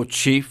Bureau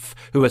Chief,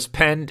 who has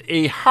penned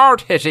a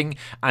hard-hitting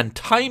and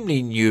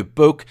timely new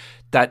book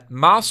that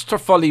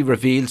masterfully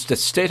reveals the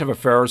state of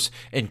affairs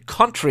in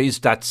countries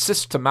that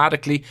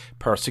systematically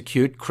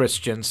persecute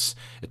Christians.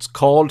 It's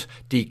called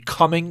The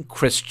Coming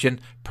Christian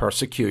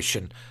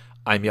Persecution.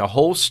 I'm your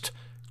host,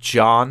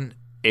 John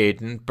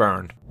Aidan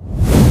Byrne.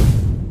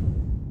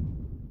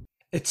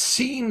 It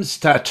seems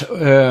that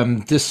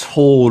this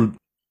whole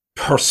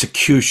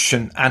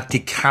persecution,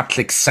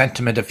 anti-Catholic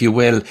sentiment, if you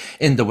will,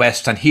 in the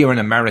West and here in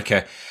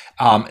America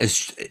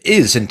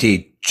is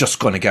indeed just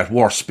going to get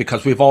worse,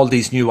 because we have all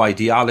these new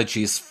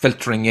ideologies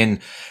filtering in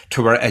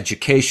to our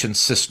education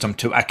system,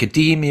 to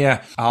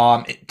academia,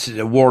 to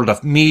the world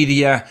of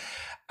media,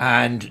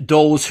 and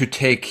those who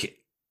take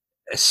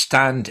a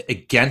stand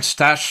against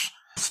that,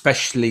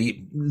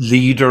 especially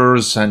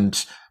leaders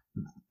and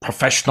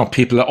professional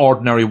people,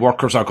 ordinary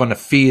workers, are going to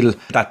feel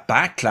that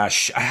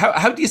backlash.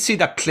 How do you see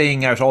that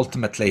playing out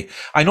ultimately?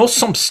 I know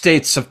some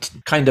states have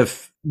kind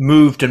of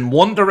moved in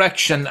one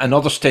direction and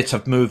other states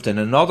have moved in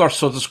another.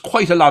 So there's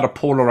quite a lot of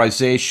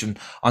polarization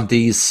on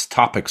these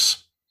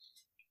topics.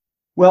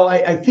 Well,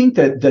 I think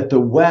that the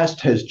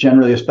West has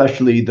generally,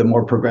 especially the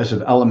more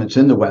progressive elements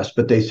in the West,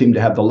 but they seem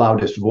to have the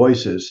loudest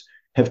voices,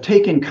 have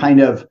taken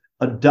kind of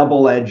a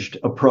double-edged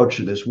approach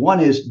to this. One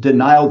is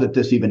denial that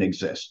this even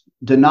exists,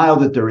 denial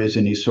that there is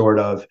any sort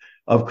of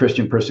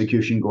Christian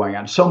persecution going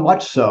on. So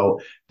much so,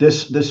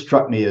 this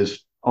struck me as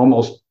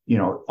almost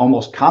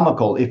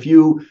comical. If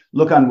you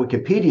look on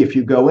Wikipedia, if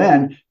you go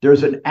in,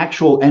 there's an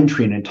actual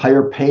entry, an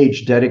entire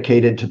page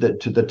dedicated to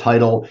the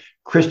title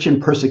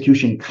Christian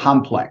Persecution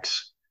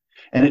Complex.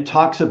 And it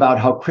talks about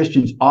how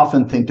Christians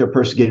often think they're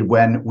persecuted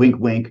when, wink,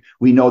 wink,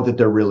 we know that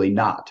they're really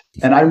not.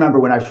 And I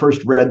remember when I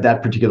first read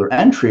that particular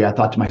entry, I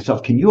thought to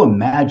myself, can you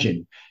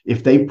imagine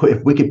if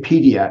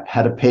Wikipedia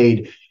had a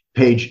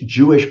page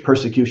Jewish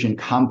persecution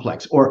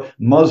complex or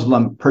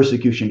Muslim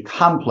persecution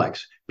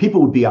complex, people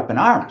would be up in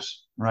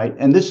arms, right?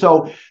 And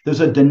so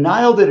there's a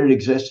denial that it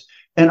exists,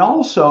 and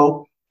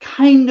also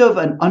kind of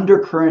an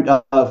undercurrent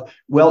of,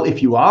 well,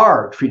 if you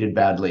are treated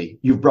badly,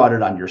 you've brought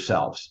it on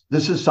yourselves.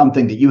 This is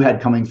something that you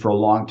had coming for a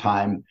long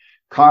time.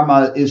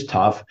 Karma is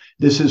tough.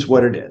 This is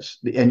what it is.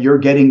 And you're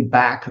getting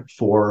back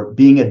for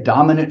being a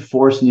dominant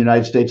force in the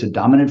United States, a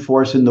dominant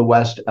force in the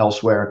West,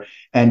 elsewhere,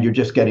 and you're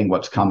just getting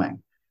what's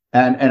coming.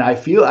 And I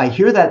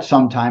hear that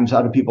sometimes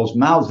out of people's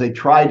mouths. They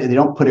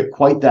don't put it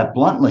quite that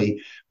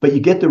bluntly, but you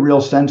get the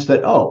real sense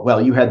that, oh,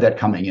 well, you had that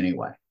coming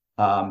anyway.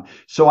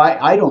 So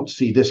I don't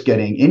see this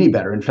getting any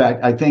better. In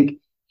fact, I think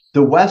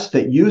the West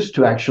that used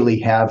to actually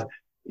have,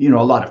 a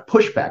lot of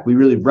pushback, we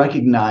really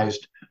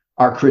recognized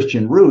our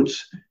Christian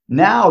roots.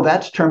 Now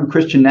that's termed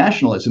Christian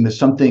nationalism is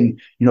something,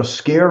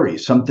 scary,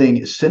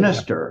 something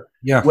sinister.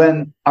 Yeah.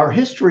 When our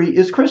history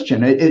is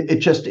Christian, it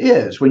just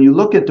is. When you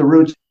look at the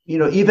roots,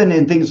 even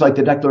in things like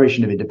the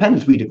Declaration of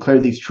Independence, we declare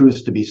these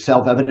truths to be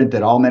self-evident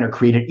that all men are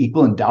created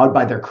equal, endowed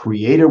by their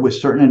creator with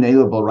certain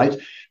inalienable rights.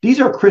 These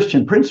are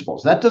Christian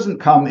principles. That doesn't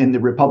come in the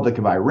Republic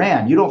of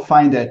Iran. You don't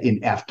find that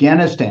in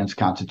Afghanistan's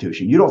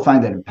constitution. You don't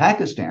find that in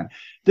Pakistan.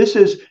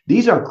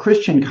 These are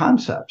Christian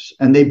concepts,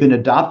 and they've been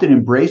adopted,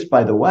 embraced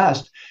by the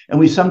West. And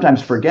we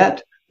sometimes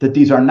forget that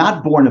these are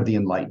not born of the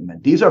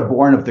Enlightenment. These are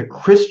born of the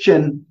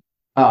Christian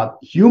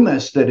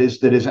humus that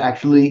is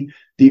actually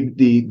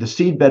the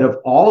seedbed of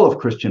all of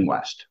Christian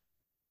West.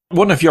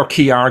 One of your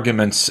key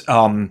arguments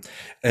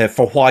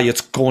for why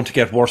it's going to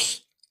get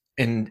worse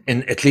in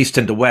at least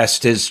in the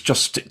West is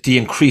just the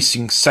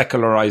increasing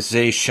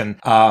secularization,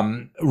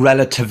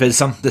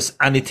 relativism, this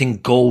anything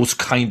goes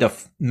kind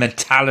of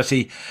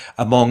mentality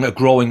among a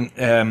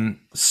growing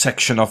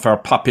section of our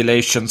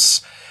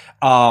populations.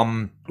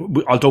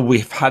 Although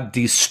we've had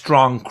these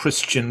strong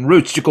Christian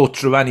roots, you go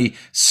through any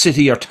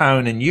city or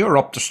town in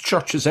Europe, there's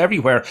churches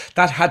everywhere.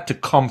 That had to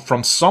come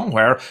from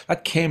somewhere.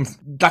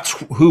 That's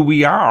who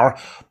we are.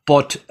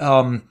 But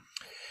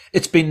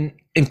it's been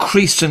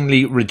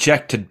increasingly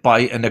rejected by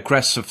an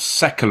aggressive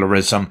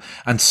secularism.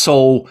 And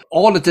so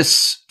all of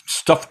this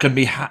stuff can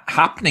be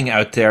happening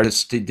out there.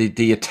 It's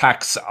the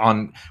attacks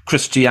on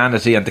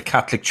Christianity and the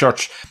Catholic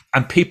Church.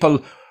 And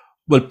people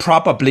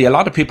a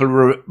lot of people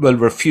will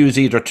refuse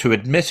either to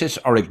admit it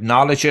or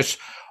acknowledge it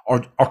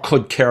or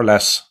could care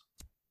less.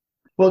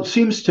 Well, it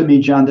seems to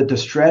me, John, that the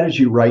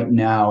strategy right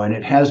now, and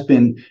it has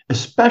been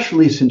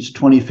especially since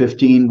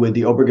 2015 with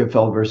the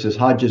Obergefell versus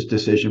Hodges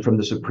decision from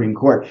the Supreme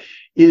Court,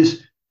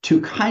 is to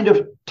kind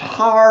of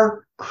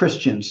tar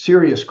Christians,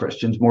 serious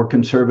Christians, more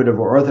conservative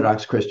or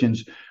Orthodox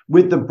Christians,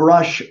 with the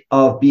brush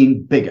of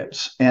being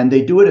bigots. And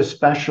they do it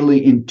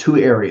especially in two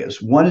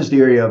areas. One is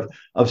the area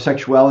of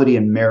sexuality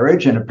and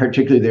marriage, and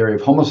particularly the area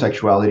of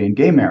homosexuality and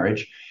gay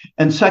marriage.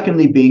 And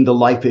secondly, being the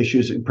life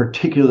issues, and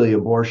particularly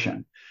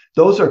abortion.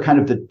 Those are kind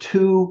of the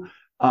two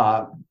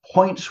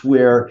points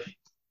where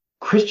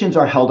Christians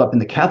are held up,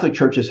 and the Catholic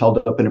Church is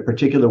held up in a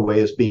particular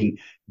way as being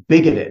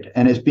bigoted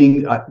and as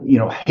being,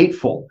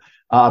 hateful.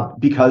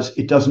 Because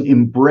it doesn't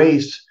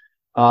embrace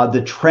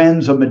the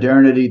trends of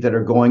modernity that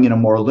are going in a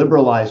more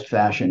liberalized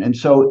fashion. And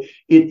so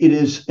it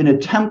is an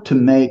attempt to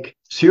make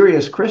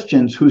serious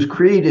Christians whose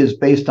creed is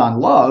based on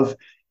love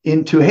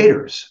into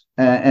haters.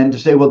 And to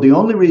say, well, the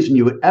only reason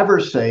you would ever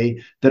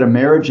say that a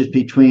marriage is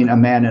between a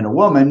man and a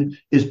woman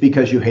is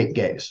because you hate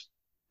gays.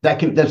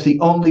 That's the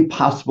only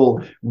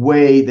possible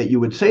way that you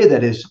would say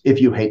that is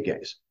if you hate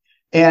gays.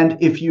 And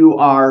if you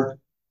are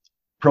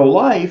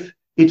pro-life,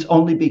 it's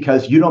only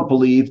because you don't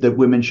believe that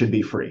women should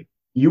be free.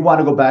 You want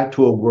to go back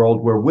to a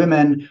world where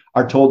women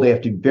are told they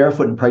have to be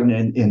barefoot and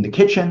pregnant in the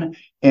kitchen,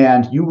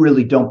 and you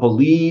really don't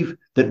believe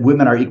that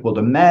women are equal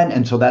to men,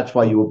 and so that's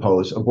why you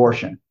oppose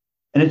abortion.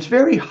 And it's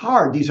very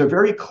hard. These are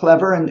very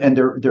clever, and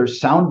they're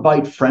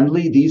soundbite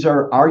friendly. These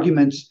are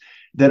arguments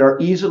that are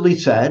easily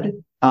said.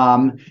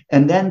 And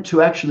then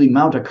to actually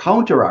mount a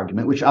counter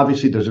argument, which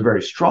obviously there's a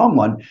very strong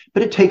one,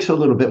 but it takes a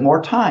little bit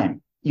more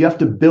time. You have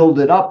to build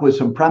it up with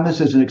some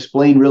premises and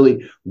explain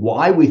really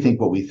why we think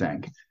what we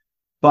think.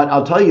 But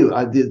I'll tell you,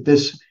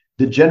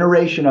 the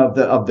generation of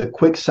the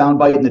quick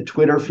soundbite in the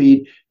Twitter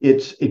feed,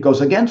 it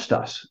goes against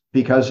us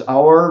because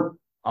our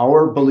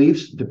our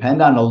beliefs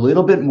depend on a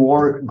little bit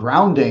more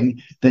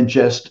grounding than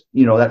just,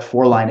 that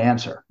 4-line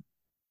answer.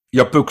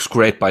 Your book's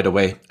great, by the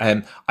way.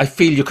 I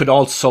feel you could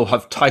also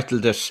have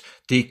titled it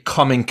The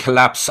Coming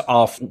Collapse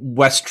of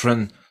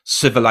Western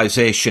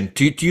Civilization.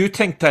 Do you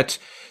think that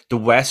the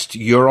West,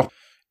 Europe,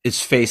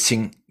 is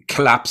facing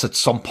collapse at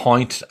some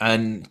point,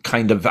 and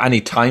kind of any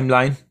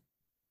timeline?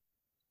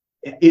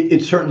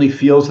 It certainly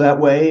feels that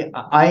way.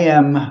 I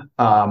am,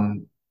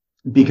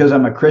 because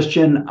I'm a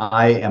Christian,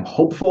 I am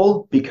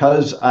hopeful.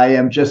 Because I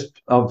am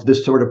just of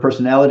this sort of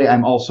personality,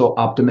 I'm also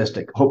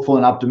optimistic. Hopeful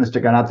and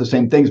optimistic are not the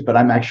same things, but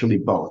I'm actually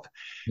both.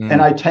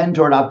 And I tend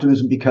toward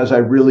optimism because I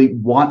really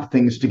want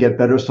things to get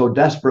better so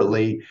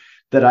desperately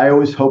that I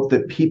always hope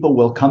that people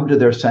will come to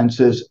their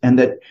senses, and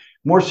that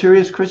more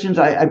serious Christians,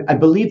 I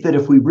believe that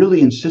if we really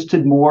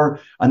insisted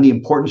more on the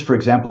importance, for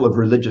example, of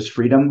religious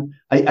freedom,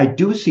 I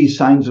do see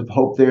signs of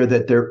hope there,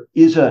 that there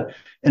is an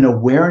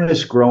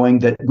awareness growing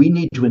that we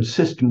need to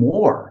insist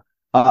more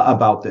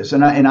about this.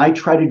 And I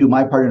try to do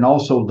my part in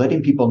also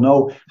letting people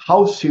know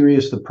how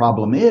serious the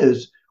problem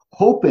is,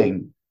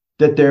 hoping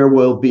that there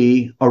will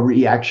be a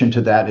reaction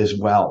to that as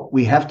well.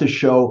 We have to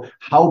show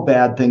how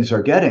bad things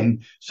are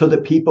getting so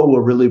that people will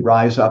really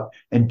rise up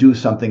and do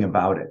something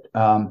about it.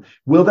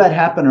 Will that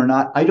happen or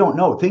not? I don't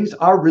know. Things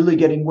are really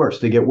getting worse.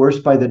 They get worse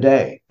by the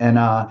day. And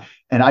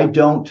I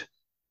don't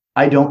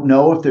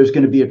know if there's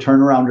going to be a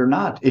turnaround or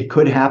not. It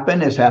could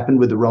happen, as happened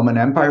with the Roman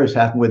Empire, as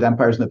happened with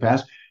empires in the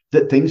past,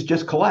 that things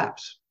just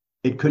collapse.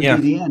 It could be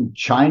the end.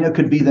 China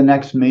could be the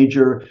next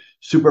major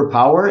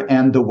superpower,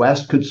 and the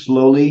West could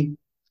slowly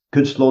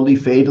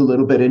fade a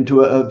little bit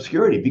into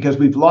obscurity, because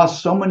we've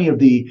lost so many of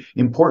the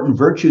important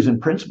virtues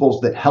and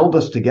principles that held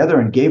us together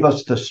and gave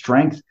us the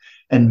strength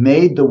and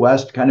made the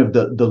West kind of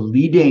the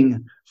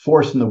leading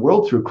force in the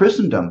world through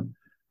Christendom.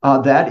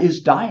 That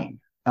is dying.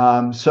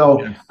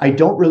 I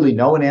don't really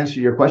know an answer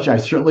to your question. I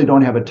certainly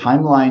don't have a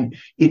timeline.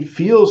 It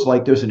feels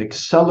like there's an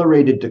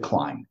accelerated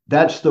decline.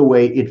 That's the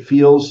way it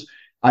feels.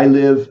 I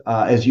live,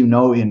 as you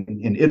know,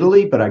 in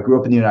Italy, but I grew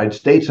up in the United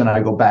States, and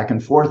I go back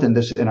and forth and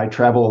I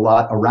travel a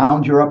lot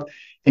around Europe.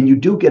 And you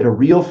do get a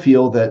real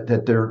feel that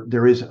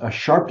there is a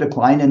sharp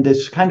decline, and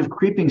this kind of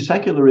creeping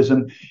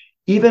secularism.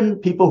 Even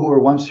people who are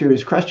once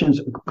serious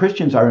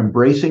Christians are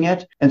embracing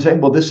it and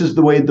saying, well, this is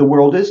the way the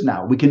world is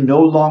now. We can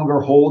no longer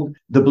hold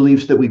the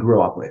beliefs that we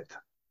grew up with.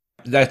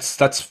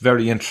 That's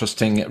very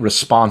interesting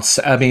response.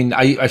 I mean,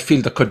 I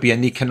feel there could be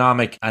an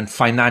economic and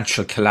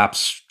financial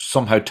collapse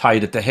somehow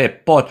tied at the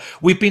hip, but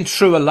we've been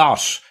through a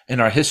lot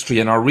in our history,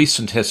 in our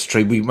recent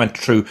history. We went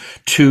through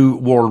 2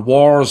 world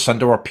wars, and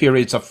there were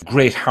periods of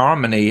great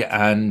harmony,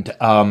 and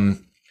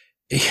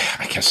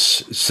I guess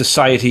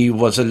society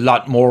was a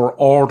lot more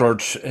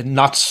ordered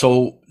not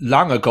so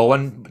long ago,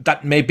 and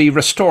that may be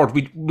restored.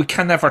 We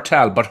can never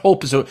tell, but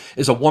hope is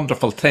a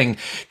wonderful thing.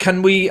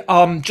 Can we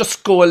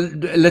just go a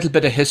little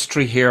bit of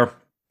history here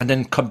and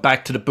then come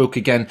back to the book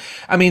again?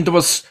 I mean, there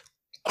was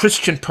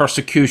Christian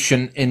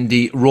persecution in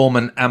the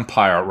Roman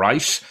Empire,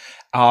 right?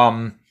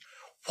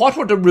 What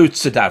were the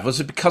roots of that? Was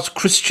it because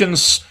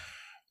Christians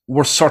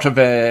were sort of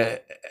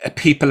a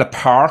people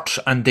apart,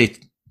 and they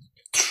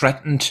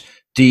threatened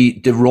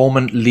the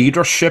Roman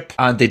leadership,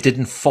 and they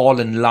didn't fall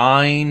in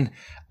line?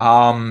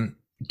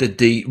 Did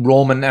the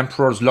Roman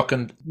emperors look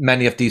at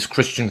many of these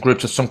Christian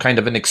groups as some kind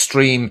of an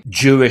extreme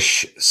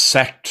Jewish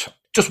sect?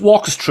 Just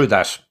walk us through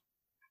that.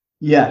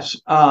 Yes.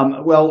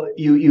 Well,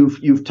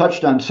 you've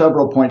touched on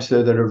several points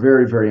there that are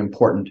very, very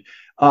important.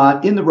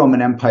 In the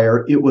Roman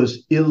Empire, it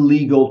was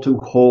illegal to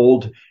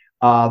hold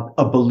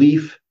a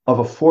belief of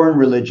a foreign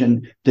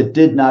religion that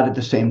did not at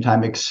the same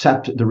time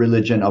accept the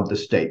religion of the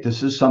state.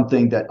 This is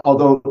something that,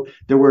 although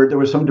there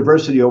was some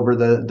diversity over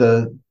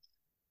the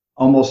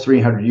almost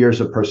 300 years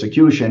of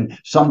persecution,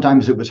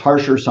 sometimes it was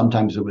harsher,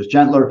 sometimes it was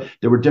gentler.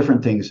 There were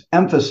different things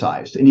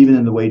emphasized, and even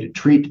in the way to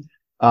treat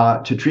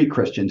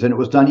Christians. And it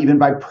was done even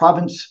by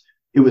province.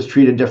 It was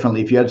treated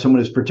differently. If you had someone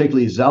who's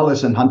particularly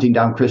zealous in hunting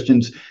down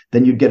Christians,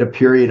 then you'd get a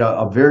period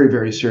of very,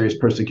 very serious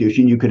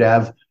persecution. You could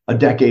have a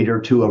decade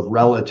or two of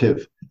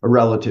relative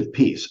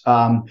peace.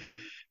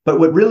 But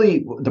what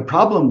really the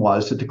problem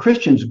was that the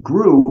Christians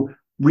grew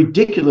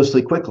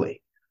ridiculously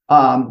quickly.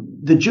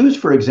 The Jews,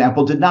 for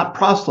example, did not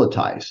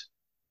proselytize.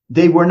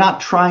 They were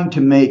not trying to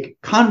make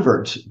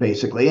converts,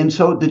 basically. And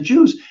so the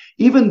Jews,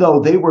 even though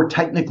they were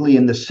technically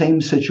in the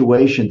same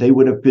situation, they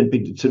would have been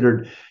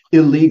considered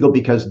illegal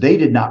because they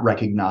did not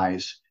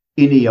recognize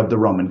any of the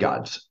Roman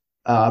gods.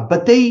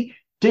 But they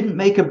didn't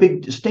make a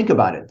big stink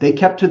about it. They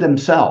kept to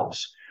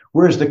themselves.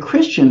 Whereas the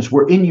Christians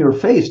were in your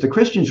face. The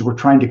Christians were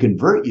trying to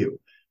convert you.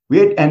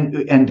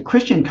 And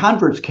Christian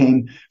converts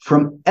came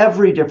from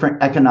every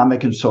different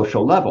economic and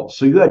social level.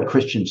 So you had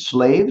Christian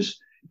slaves,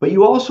 but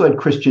you also had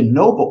Christian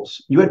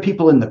nobles. You had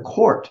people in the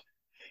court.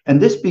 And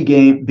this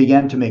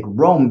began to make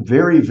Rome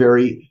very,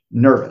 very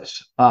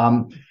nervous.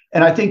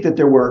 And I think that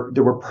there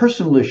were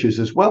personal issues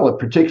as well,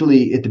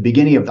 particularly at the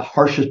beginning of the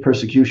harshest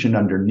persecution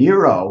under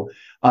Nero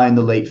in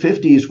the late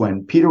 50s,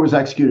 when Peter was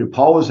executed,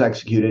 Paul was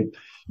executed.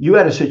 You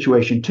had a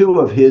situation, too,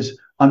 of his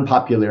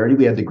unpopularity.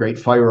 We had the Great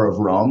Fire of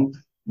Rome,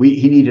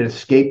 he needed a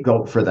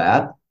scapegoat for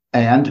that.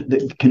 And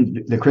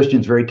the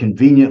Christians very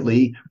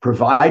conveniently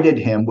provided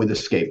him with a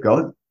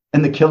scapegoat.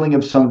 And the killing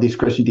of some of these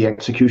Christians, the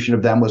execution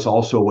of them, was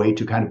also a way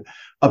to kind of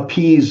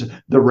appease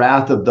the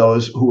wrath of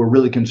those who were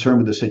really concerned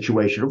with the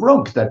situation of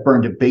Rome, because that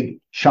burned a big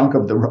chunk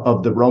of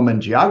the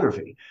Roman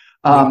geography.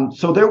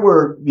 So there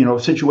were,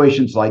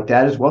 situations like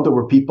that as well. There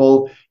were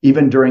people,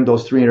 even during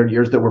those 300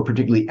 years, that were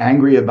particularly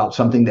angry about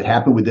something that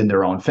happened within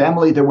their own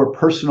family. There were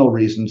personal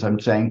reasons, I'm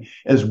saying,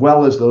 as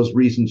well as those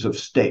reasons of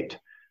state.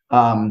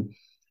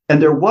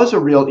 And there was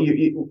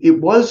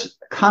it was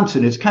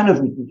constant.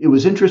 It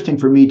was interesting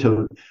for me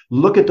to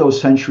look at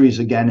those centuries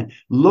again,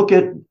 look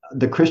at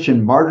the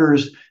Christian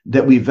martyrs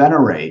that we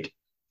venerate.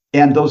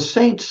 And those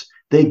saints,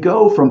 they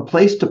go from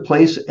place to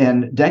place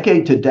and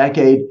decade to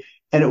decade.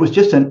 And it was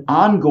just an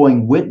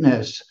ongoing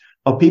witness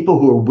of people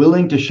who are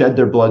willing to shed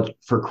their blood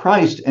for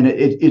Christ. And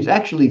it's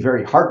actually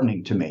very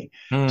heartening to me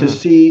to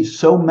see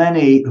so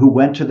many who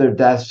went to their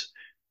deaths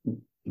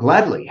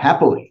gladly,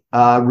 happily,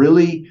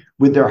 really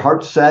with their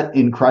hearts set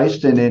in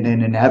Christ and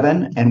in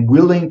heaven, and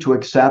willing to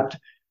accept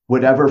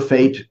whatever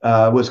fate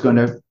was going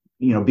to,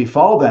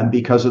 befall them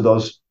because of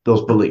those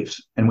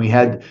beliefs. And we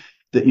had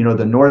the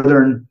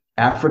northern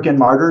African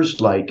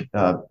martyrs like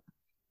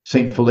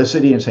Saint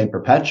Felicity and Saint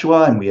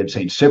Perpetua, and we had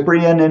Saint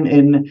Cyprian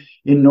in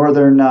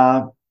northern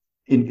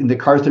in the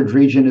Carthage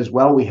region as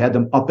well. We had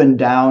them up and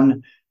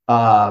down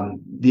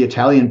the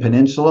Italian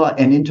peninsula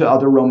and into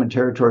other Roman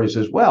territories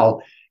as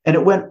well. And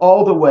it went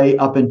all the way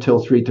up until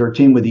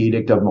 313 with the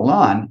Edict of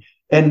Milan.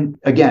 And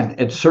again,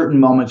 at certain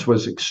moments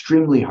was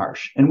extremely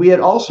harsh. And we had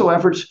also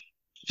efforts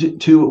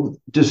to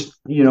just,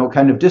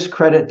 kind of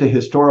discredit the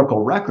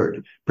historical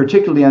record,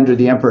 particularly under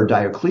the Emperor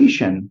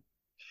Diocletian,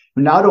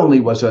 who not only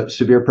was a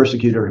severe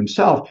persecutor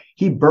himself,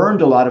 he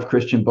burned a lot of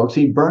Christian books.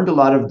 He burned a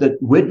lot of the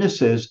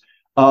witnesses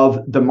of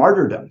the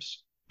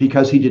martyrdoms,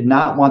 because he did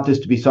not want this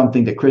to be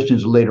something that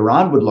Christians later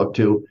on would look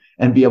to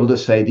and be able to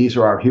say, these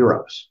are our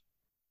heroes.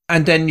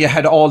 And then you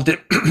had all the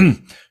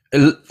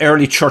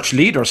early church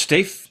leaders.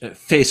 They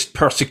faced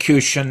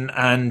persecution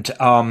and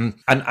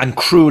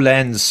cruel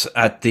ends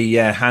at the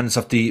hands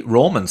of the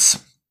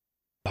Romans,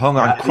 hung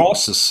on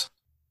crosses.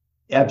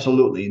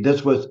 Absolutely.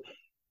 This was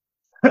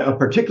a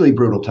particularly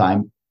brutal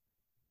time.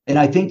 And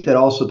I think that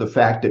also the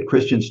fact that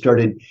Christians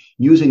started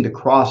using the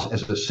cross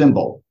as a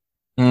symbol.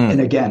 And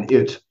again,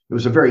 it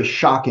was a very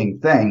shocking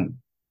thing.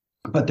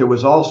 But there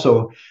was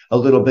also a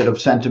little bit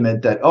of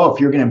sentiment that, if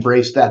you're going to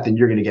embrace that, then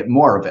you're going to get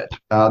more of it.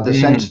 The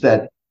sense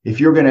that if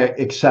you're going to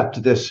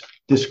accept this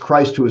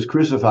Christ who was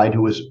crucified,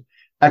 who was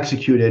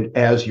executed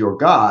as your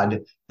God,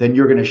 then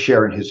you're going to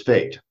share in his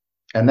fate.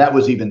 And that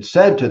was even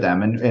said to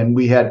them. And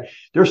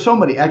there's so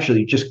many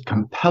actually just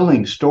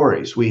compelling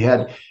stories. We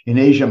had in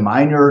Asia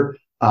Minor,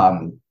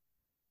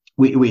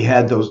 we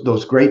had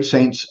those great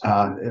saints,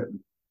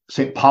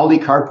 St.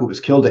 Polycarp, who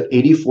was killed at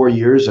 84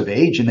 years of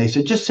age. And they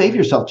said, just save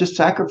yourself, just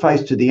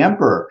sacrifice to the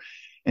emperor.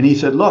 And he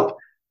said, look,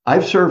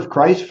 I've served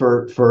Christ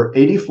for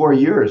 84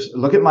 years.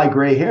 Look at my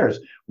gray hairs.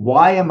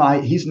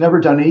 He's never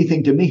done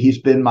anything to me.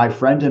 He's been my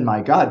friend and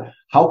my God.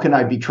 How can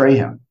I betray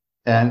him?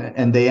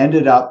 And they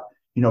ended up,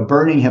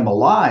 burning him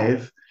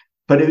alive.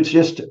 But it was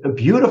just a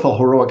beautiful,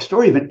 heroic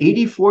story of an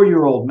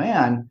 84-year-old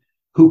man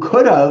who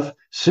could have,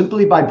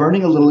 simply by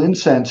burning a little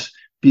incense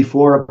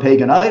before a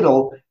pagan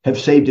idol, have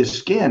saved his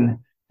skin.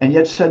 And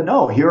yet said,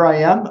 no, here I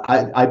am.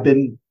 I've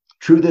been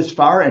true this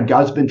far, and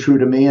God's been true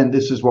to me, and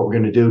this is what we're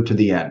going to do to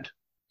the end.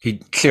 He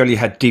clearly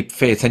had deep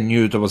faith and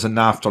knew there was an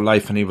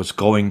afterlife, and he was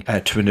going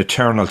to an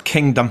eternal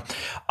kingdom.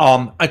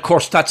 Of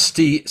course, that's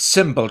the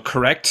symbol,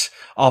 correct,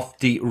 of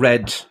the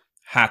red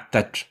hat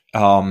that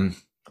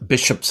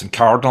bishops and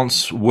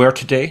cardinals wear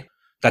today,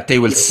 that they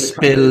will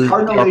spill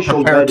or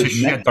prepare to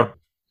shed their...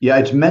 Yeah,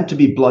 it's meant to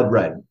be blood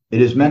red.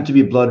 It is meant to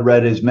be blood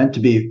red. It is meant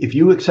to be, if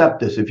you accept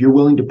this, if you're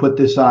willing to put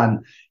this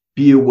on,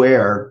 be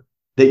aware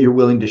that you're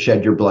willing to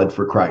shed your blood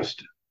for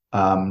Christ.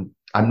 I'm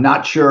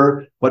not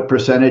sure what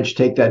percentage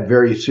take that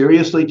very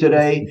seriously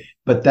today,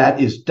 but that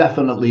is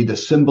definitely the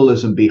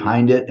symbolism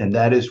behind it. And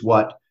that is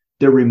what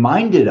they're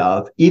reminded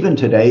of even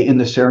today in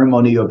the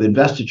ceremony of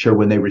investiture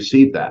when they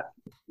receive that.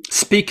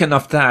 Speaking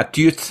of that,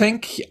 do you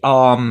think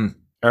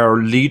our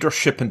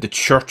leadership in the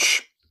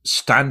church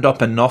stand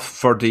up enough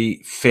for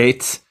the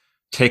faith,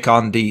 take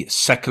on the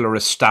secular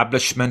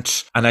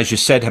establishment? And as you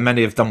said, how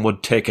many of them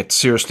would take it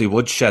seriously,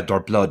 would shed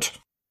their blood?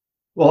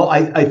 Well,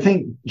 I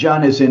think,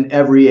 John, is in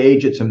every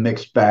age, it's a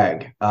mixed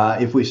bag.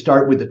 If we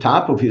start with the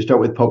top, if you start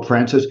with Pope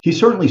Francis, he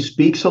certainly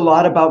speaks a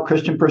lot about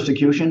Christian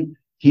persecution.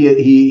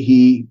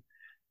 He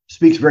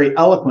speaks very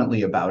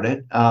eloquently about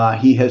it.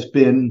 He has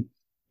been,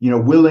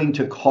 willing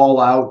to call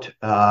out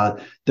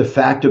the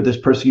fact of this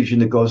persecution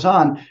that goes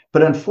on.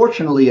 But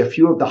unfortunately, a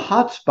few of the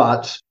hot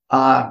spots,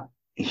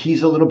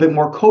 he's a little bit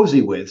more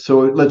cozy with.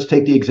 So let's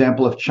take the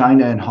example of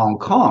China and Hong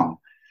Kong.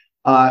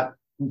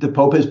 The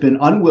Pope has been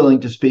unwilling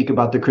to speak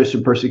about the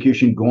Christian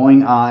persecution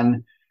going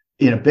on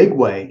in a big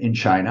way in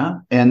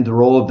China and the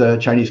role of the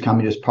Chinese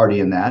Communist Party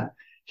in that.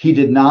 He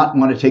did not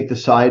want to take the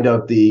side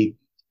of the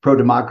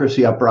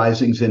pro-democracy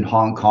uprisings in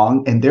Hong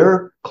Kong, and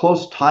their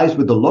close ties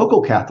with the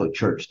local Catholic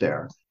Church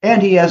there.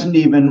 And he hasn't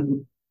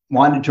even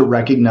wanted to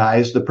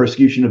recognize the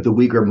persecution of the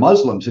Uyghur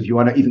Muslims, if you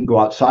want to even go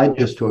outside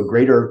just to a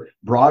greater,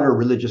 broader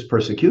religious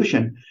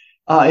persecution,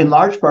 in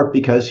large part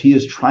because he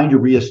is trying to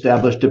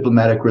reestablish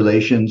diplomatic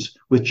relations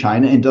with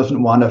China and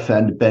doesn't want to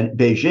offend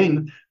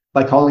Beijing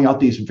by calling out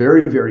these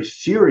very, very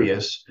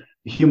serious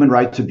human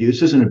rights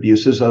abuses and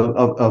abuses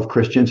of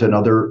Christians and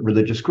other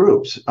religious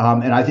groups.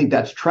 And I think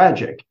that's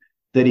tragic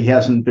that he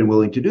hasn't been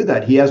willing to do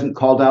that. He hasn't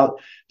called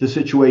out the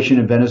situation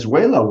in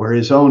Venezuela, where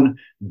his own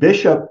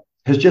bishop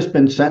has just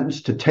been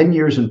sentenced to 10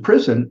 years in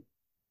prison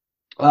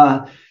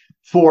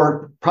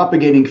for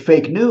propagating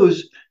fake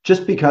news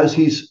just because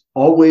he's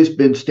always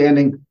been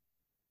standing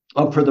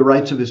up for the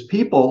rights of his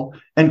people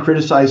and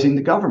criticizing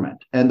the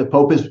government. And the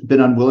Pope has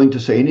been unwilling to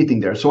say anything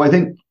there. So I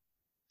think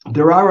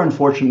there are,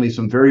 unfortunately,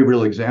 some very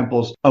real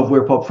examples of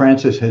where Pope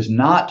Francis has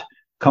not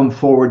come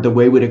forward the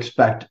way we'd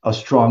expect a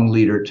strong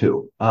leader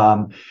to.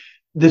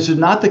 This is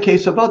not the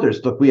case of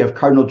others. Look, we have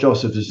Cardinal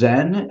Joseph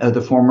Zen,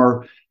 the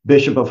former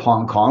Bishop of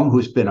Hong Kong,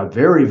 who's been a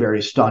very,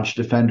 very staunch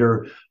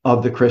defender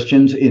of the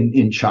Christians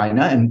in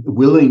China and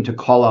willing to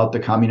call out the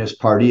Communist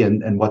Party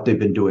and what they've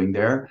been doing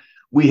there.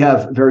 We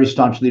have very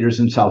staunch leaders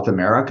in South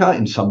America,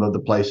 in some of the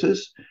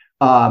places.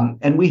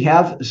 And we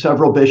have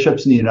several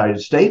bishops in the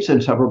United States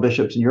and several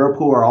bishops in Europe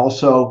who are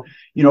also,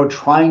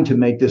 trying to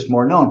make this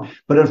more known.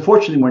 But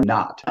unfortunately, we're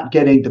not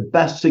getting the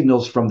best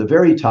signals from the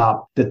very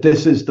top that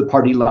this is the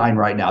party line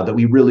right now, that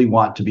we really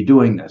want to be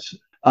doing this.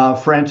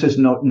 Francis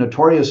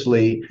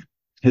notoriously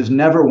has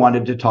never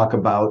wanted to talk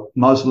about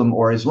Muslim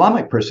or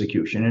Islamic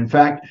persecution. In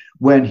fact,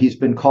 when he's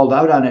been called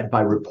out on it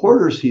by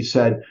reporters, he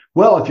said,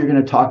 well, if you're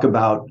going to talk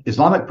about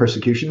Islamic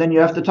persecution, then you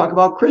have to talk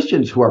about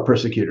Christians who are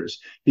persecutors,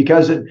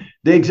 because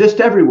they exist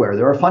everywhere.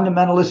 There are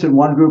fundamentalists in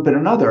one group and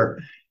another.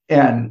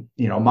 And,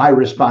 my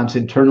response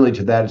internally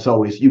to that is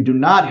always, you do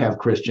not have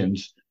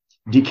Christians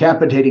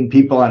decapitating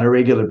people on a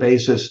regular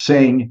basis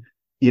saying,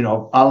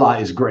 Allah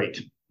is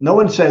great. No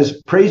one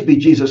says, praise be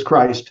Jesus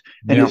Christ,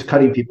 and he's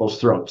cutting people's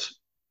throats.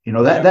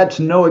 That's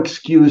no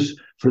excuse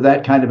for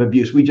that kind of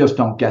abuse. We just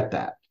don't get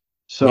that.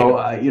 So,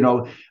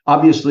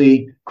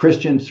 obviously,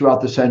 Christians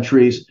throughout the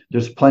centuries,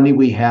 there's plenty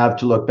we have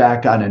to look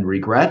back on and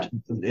regret.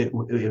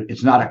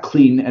 It's not a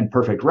clean and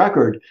perfect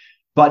record,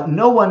 but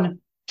no one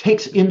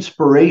takes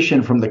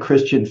inspiration from the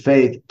Christian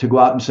faith to go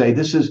out and say,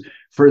 this is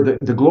for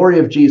the glory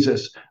of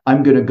Jesus,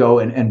 I'm going to go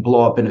and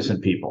blow up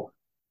innocent people.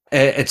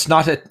 It's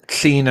not a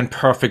clean and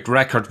perfect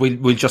record.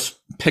 We'll just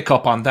pick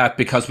up on that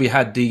because we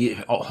had the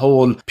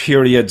whole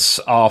periods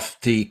of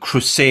the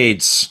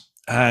Crusades,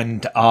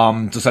 and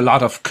there's a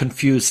lot of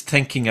confused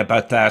thinking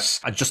about that.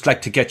 I'd just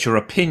like to get your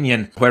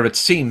opinion, where it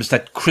seems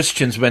that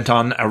Christians went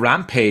on a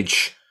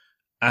rampage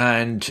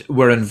and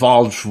were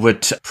involved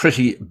with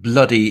pretty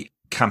bloody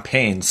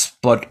campaigns.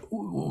 But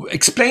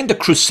explain the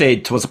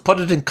Crusade to us, put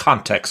it in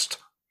context.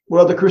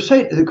 Well, the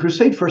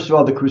Crusade, first of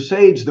all, the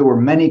Crusades, there were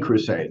many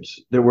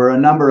Crusades. There were a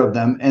number of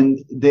them, and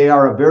they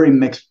are a very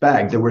mixed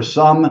bag. There were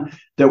some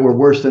that were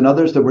worse than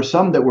others. There were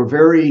some that were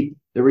very,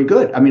 very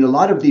good. I mean, a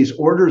lot of these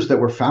orders that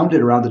were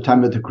founded around the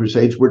time of the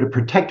Crusades were to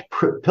protect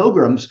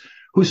pilgrims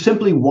who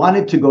simply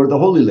wanted to go to the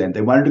Holy Land.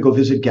 They wanted to go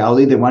visit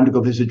Galilee. They wanted to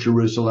go visit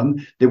Jerusalem.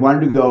 They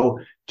wanted to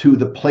go to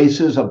the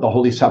places of the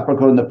Holy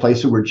Sepulchre and the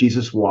places where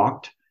Jesus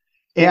walked.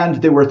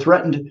 And they were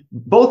threatened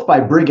both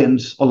by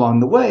brigands along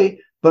the way,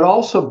 but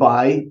also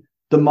by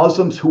the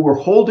Muslims who were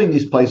holding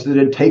these places that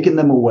had taken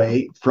them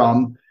away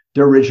from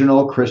their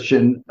original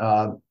Christian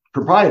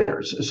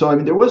proprietors. So, I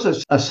mean, there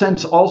was a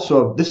sense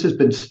also of this has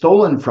been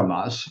stolen from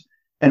us,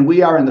 and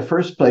we are in the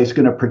first place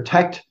going to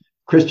protect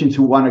Christians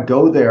who want to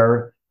go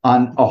there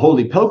on a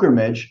holy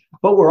pilgrimage,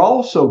 but we're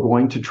also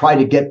going to try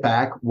to get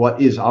back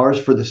what is ours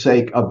for the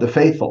sake of the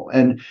faithful.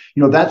 And,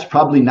 that's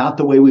probably not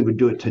the way we would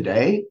do it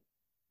today,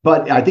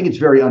 but I think it's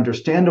very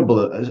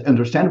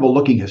understandable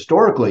looking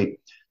historically.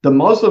 The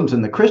Muslims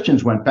and the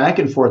Christians went back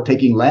and forth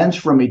taking lands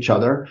from each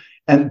other,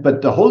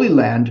 but the Holy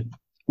Land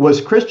was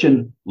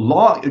Christian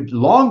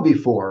long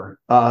before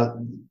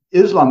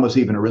Islam was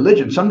even a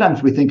religion.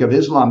 Sometimes we think of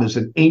Islam as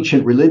an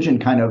ancient religion,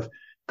 kind of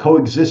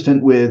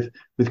coexistent with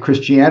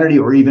Christianity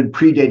or even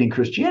predating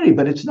Christianity,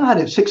 but it's not.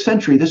 It's 6th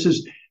century. This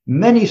is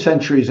many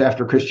centuries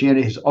after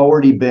Christianity has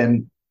already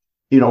been,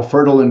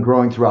 fertile and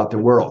growing throughout the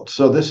world.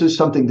 So this is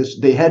something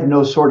they had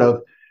no sort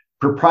of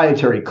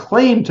proprietary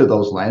claim to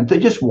those lands. They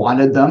just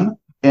wanted them.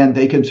 And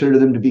they considered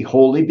them to be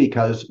holy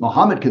because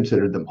Muhammad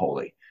considered them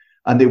holy,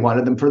 and they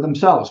wanted them for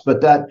themselves. But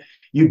that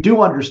you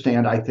do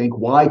understand, I think,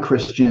 why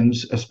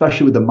Christians,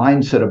 especially with the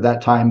mindset of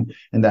that time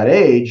and that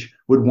age,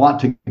 would want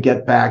to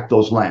get back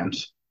those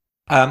lands.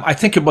 I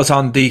think it was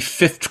on the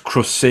 5th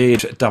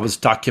Crusade that was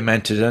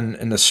documented in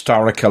an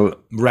historical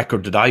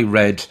record that I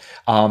read,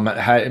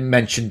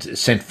 mentioned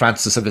St.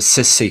 Francis of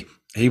Assisi.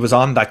 He was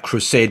on that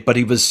crusade, but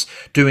he was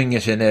doing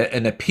it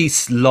in a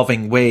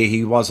peace-loving way.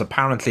 He was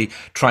apparently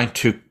trying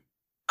to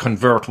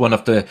convert one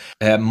of the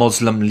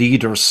Muslim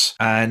leaders,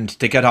 and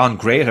they get on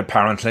great,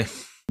 apparently.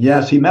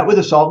 Yes, he met with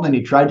the Sultan and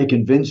he tried to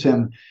convince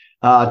him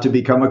to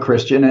become a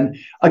Christian. And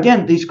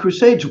again, these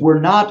crusades were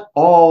not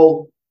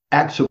all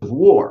acts of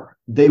war.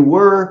 They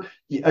were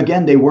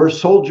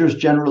soldiers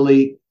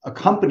generally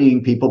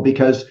accompanying people,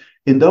 because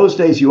in those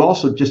days you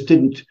also just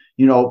didn't,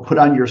 put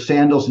on your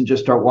sandals and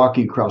just start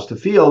walking across the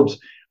fields.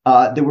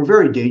 They were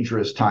very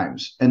dangerous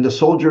times, and the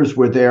soldiers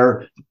were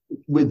there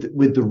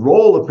with the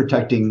role of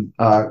protecting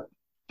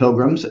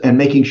pilgrims and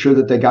making sure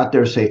that they got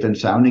there safe and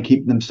sound and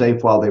keeping them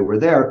safe while they were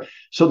there.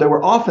 So there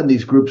were often,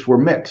 these groups were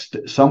mixed.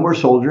 Some were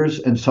soldiers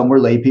and some were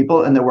lay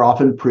people, and there were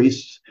often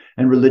priests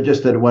and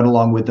religious that went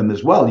along with them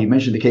as well. You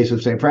mentioned the case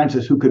of St.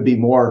 Francis, who could be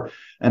more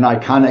an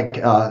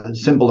iconic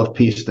symbol of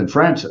peace than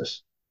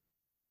Francis.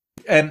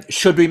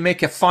 Should we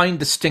make a fine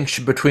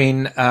distinction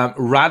between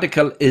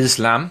radical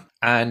Islam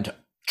and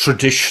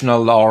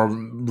traditional or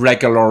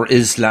regular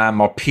Islam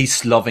or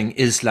peace-loving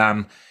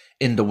Islam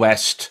in the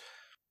West?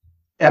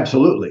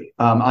 Absolutely.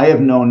 I have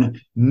known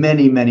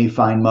many, many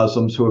fine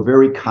Muslims who are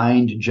very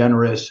kind,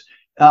 generous.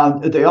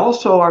 They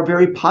also are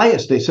very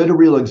pious. They set a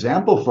real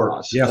example for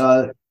us.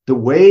 Yes. The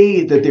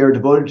way that they are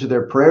devoted to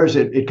their prayers,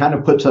 it kind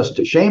of puts us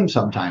to shame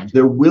sometimes.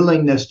 Their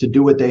willingness to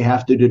do what they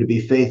have to do to be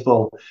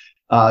faithful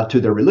to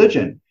their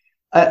religion.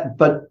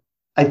 But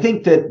I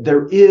think that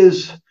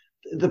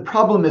the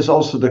problem is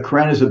also the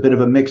Quran is a bit of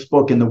a mixed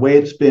book in the way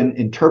it's been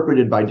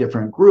interpreted by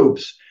different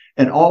groups,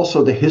 and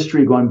also the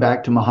history going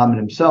back to Muhammad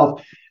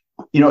himself.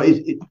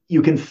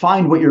 You can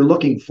find what you're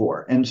looking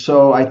for. And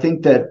so I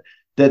think that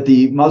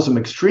the Muslim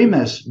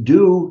extremists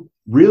do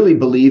really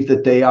believe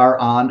that they are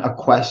on a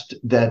quest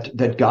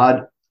that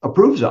God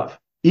approves of.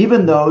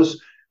 Even those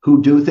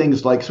who do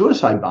things like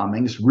suicide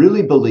bombings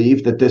really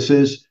believe that this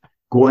is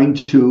going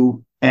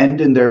to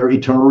end in their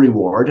eternal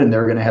reward, and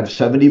they're going to have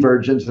 70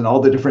 virgins and all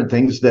the different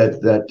things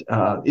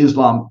that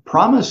Islam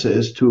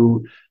promises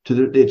to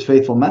its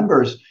faithful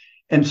members.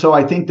 And so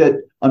I think that,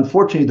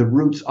 unfortunately, the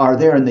roots are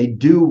there, and they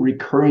do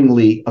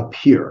recurringly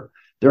appear.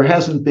 There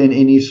hasn't been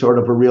any sort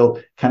of a real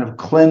kind of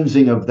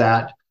cleansing of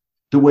that,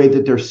 the way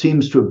that there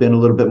seems to have been a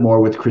little bit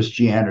more with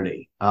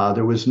Christianity.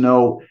 There was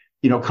no,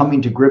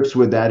 coming to grips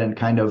with that and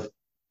kind of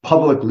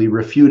publicly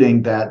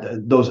refuting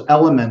those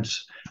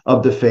elements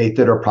of the faith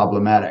that are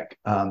problematic.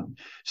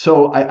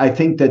 So I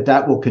think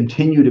that will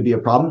continue to be a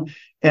problem.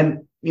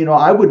 And,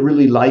 I would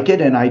really like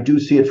it, and I do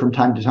see it from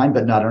time to time,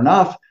 but not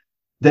enough,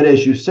 that,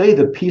 as you say,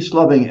 the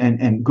peace-loving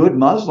and good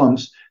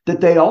Muslims, that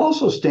they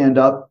also stand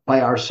up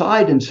by our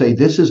side and say,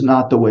 this is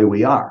not the way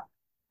we are.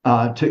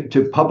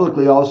 To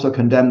publicly also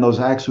condemn those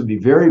acts would be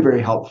very,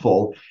 very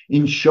helpful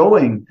in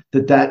showing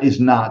that is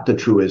not the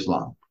true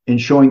Islam, in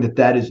showing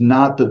that is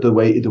not the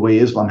way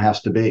Islam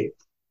has to be.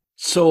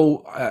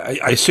 So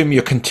I assume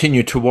you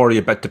continue to worry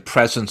about the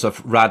presence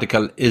of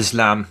radical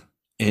Islam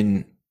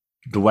in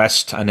the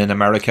West and in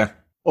America?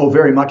 Oh,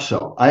 very much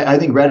so. I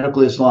think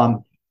radical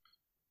Islam,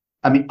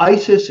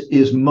 ISIS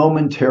is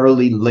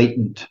momentarily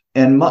latent,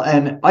 and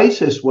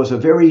ISIS was a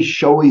very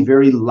showy,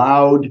 very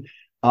loud,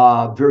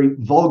 very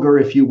vulgar,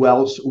 if you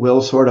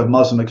will, sort of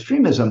Muslim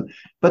extremism.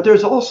 But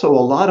there's also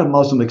a lot of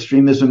Muslim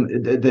extremism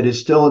that is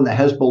still in the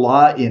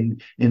Hezbollah,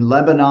 in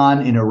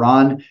Lebanon, in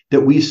Iran,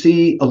 that we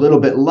see a little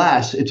bit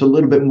less. It's a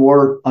little bit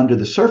more under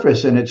the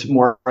surface, and it's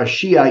more a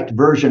Shiite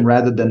version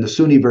rather than the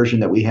Sunni version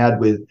that we had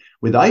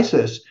with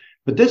ISIS.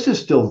 But this is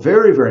still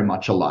very, very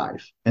much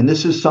alive. And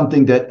this is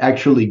something that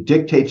actually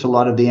dictates a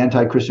lot of the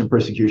anti-Christian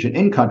persecution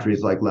in countries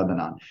like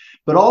Lebanon.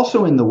 But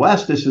also in the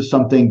West, this is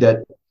something that,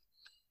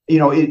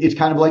 it's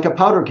kind of like a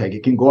powder keg.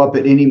 It can go up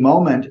at any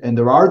moment. And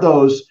there are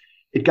those,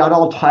 it got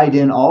all tied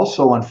in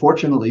also,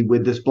 unfortunately,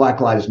 with this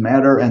Black Lives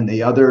Matter and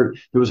there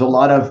was a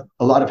lot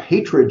of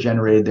hatred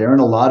generated there.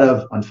 And a lot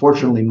of,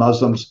 unfortunately,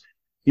 Muslims,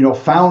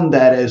 found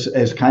that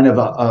as kind of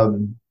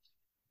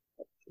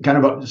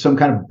some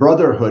kind of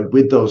brotherhood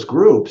with those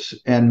groups,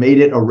 and made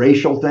it a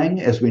racial thing.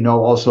 As we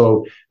know,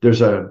 also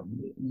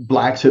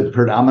blacks have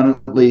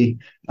predominantly,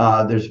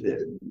 there's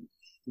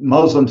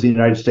Muslims in the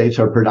United States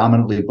are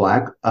predominantly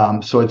black.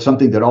 So it's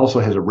something that also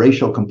has a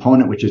racial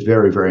component, which is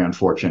very, very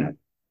unfortunate.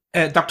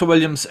 Dr.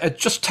 Williams,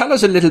 just tell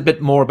us a little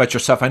bit more about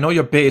yourself. I know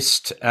you're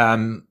based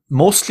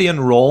mostly in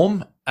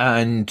Rome,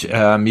 and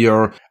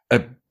you're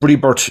a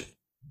Briebert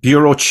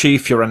Bureau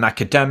Chief, you're an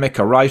academic,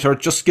 a writer.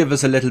 Just give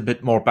us a little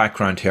bit more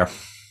background here.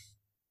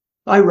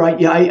 I write.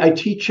 Yeah, I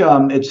teach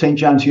at St.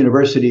 John's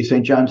University.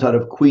 St. John's out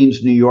of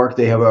Queens, New York.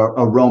 They have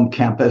a Rome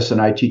campus,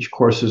 and I teach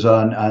courses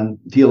on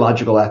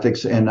theological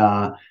ethics and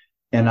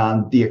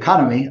on the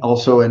economy,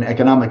 also in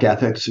economic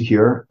ethics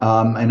here.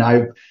 And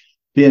I've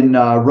been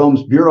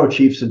Rome's bureau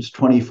chief since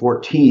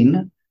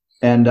 2014,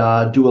 and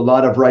do a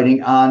lot of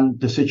writing on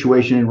the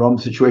situation in Rome,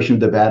 the situation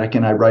with the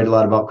Vatican. I write a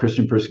lot about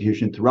Christian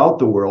persecution throughout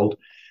the world,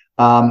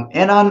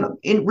 and on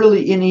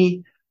really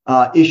any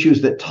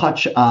issues that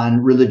touch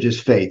on religious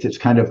faith. It's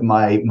kind of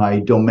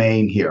my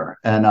domain here,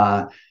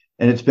 and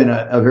it's been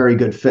a very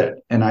good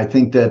fit. And I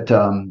think that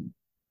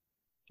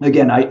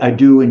again, I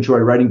do enjoy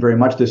writing very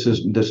much.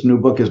 This new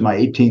book is my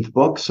 18th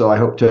book, so I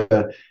hope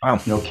to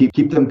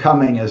keep them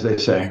coming, as they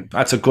say.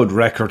 That's a good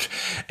record.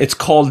 It's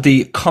called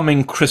The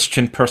Coming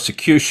Christian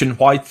Persecution: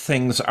 Why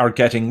Things Are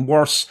Getting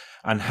Worse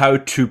and how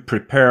to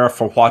prepare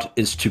for what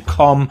is to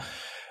come,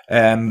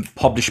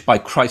 published by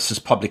Crisis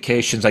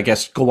Publications. I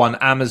guess go on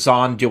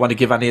Amazon. Do you want to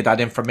give any of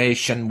that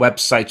information,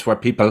 websites where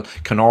people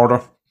can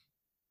order?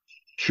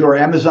 Sure.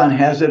 Amazon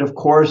has it, of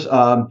course.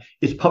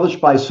 It's published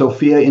by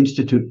Sophia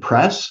Institute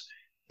Press.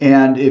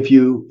 And if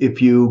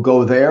you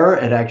go there,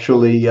 it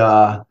actually,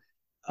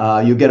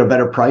 you get a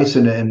better price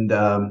and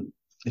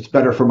it's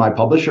better for my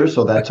publisher.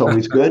 So that's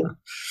always good.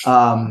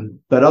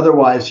 But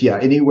otherwise, yeah,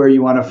 anywhere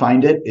you want to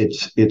find it,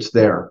 it's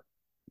there.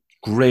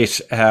 Great.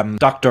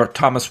 Dr.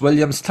 Thomas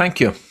Williams, thank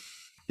you.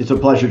 It's a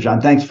pleasure,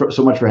 John. Thanks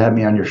so much for having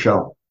me on your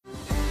show.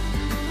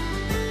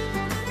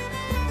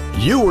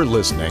 You were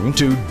listening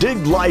to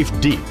Dig Life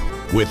Deep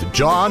with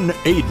John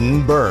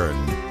Aidan Byrne.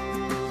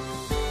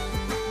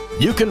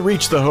 You can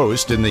reach the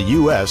host in the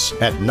U.S.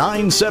 at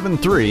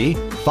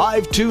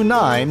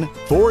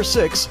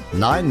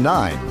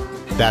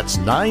 973-529-4699. That's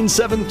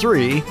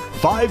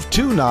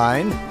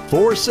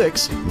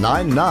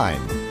 973-529-4699.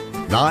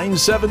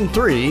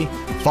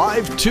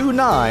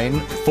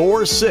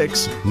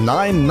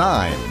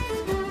 973-529-4699.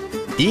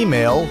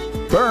 Email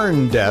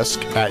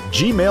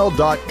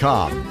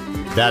byrnedesk@gmail.com.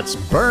 That's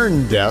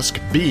byrnedesk,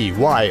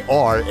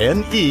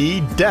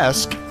 BYRNE,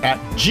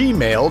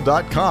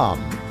 desk@gmail.com.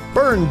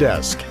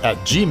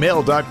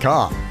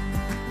 byrnedesk@gmail.com.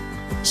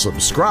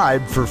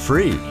 Subscribe for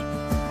free.